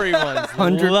 Everyone's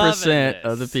 100% loving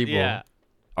of the this. people Yeah.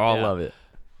 all Yeah. love it.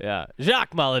 Yeah.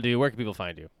 Jacques Maladou, where can people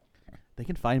find you? They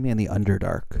can find me in the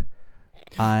Underdark.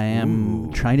 I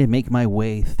am trying to make my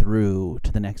way through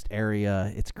to the next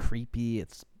area. It's creepy.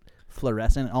 It's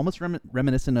fluorescent, almost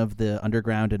reminiscent of the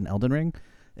underground in Elden Ring.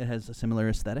 It has a similar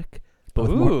aesthetic, but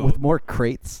Ooh. with more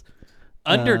crates.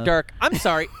 Underdark. I'm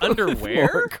sorry, underwear?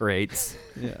 More crates.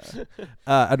 Yeah.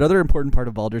 Another important part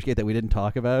of Baldur's Gate that we didn't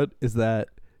talk about is that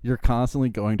you're constantly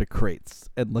going to crates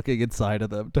and looking inside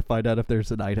of them to find out if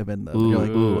there's an item in them. You're like,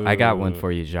 Ooh, I got one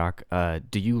for you, Jacques.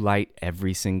 Do you light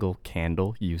every single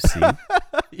candle you see?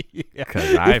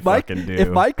 Because I fucking do. If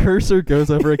my cursor goes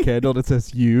over a candle and it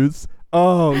says use,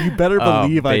 oh, you better Oh,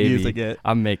 believe I'm baby. using it.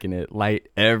 I'm making it light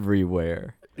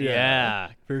everywhere. Yeah.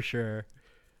 For sure.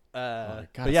 God,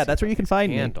 But yeah, that's where you can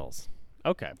find me. Candles.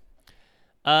 Okay.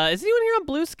 Is anyone here on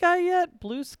Blue Sky yet?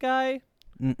 Blue Sky?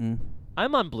 Mm-mm.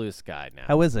 I'm on Blue Sky now.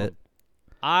 How is it?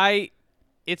 I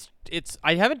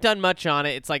haven't done much on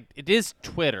it. It's like it is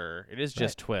Twitter. It is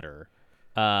just Twitter.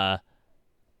 But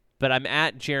I'm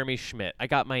at Jeremy Schmidt. I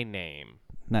got my name.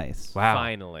 Nice. Wow.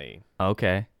 Finally.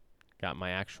 Okay. Got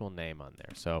my actual name on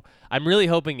there. So I'm really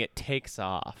hoping it takes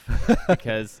off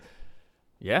because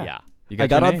Yeah. You I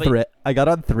got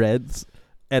on Threads,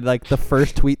 and like the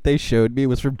first tweet they showed me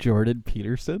was from Jordan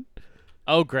Peterson.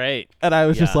 Oh, great. And I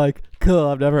was just like, cool,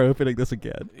 I'm never opening this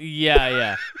again.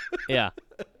 Yeah.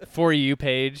 For You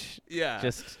page. Yeah.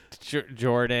 Just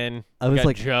Jordan. I was got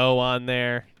like Joe on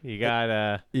there. You got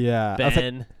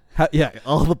Ben. I was like,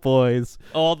 all the boys.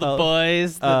 All the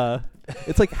boys.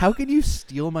 It's like, how can you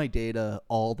steal my data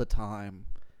all the time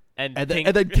and then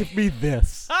give me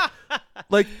this?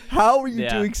 Like, how are you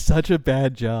doing such a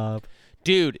bad job?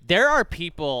 Dude, there are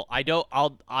people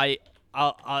I'll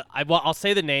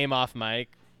say the name off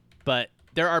mic, but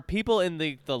there are people in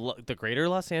the greater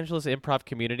Los Angeles improv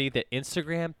community that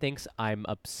Instagram thinks I'm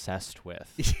obsessed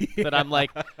with. But I'm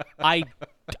like,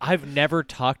 I've never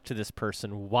talked to this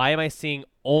person. Why am I seeing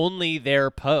only their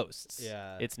posts?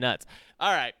 Yeah. It's nuts.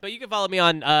 All right, but you can follow me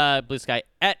on Blue Sky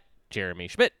at Jeremy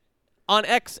Schmidt, on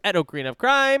X at Oak Green of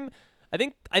Crime. I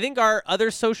think our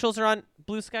other socials are on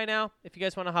Blue Sky now. If you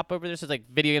guys want to hop over there, so it's like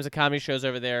video games and comedy shows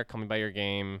over there. Call Me by Your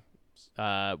Game. We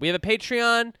have a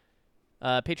Patreon,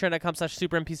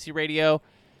 patreon.com/SuperNPCRadio. You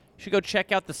should go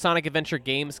check out the Sonic Adventure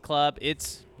Games Club.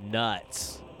 It's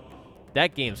nuts.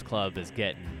 That Games Club is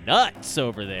getting nuts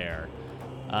over there.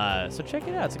 So check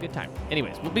it out. It's a good time.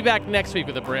 Anyways, we'll be back next week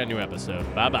with a brand new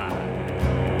episode.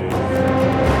 Bye-bye.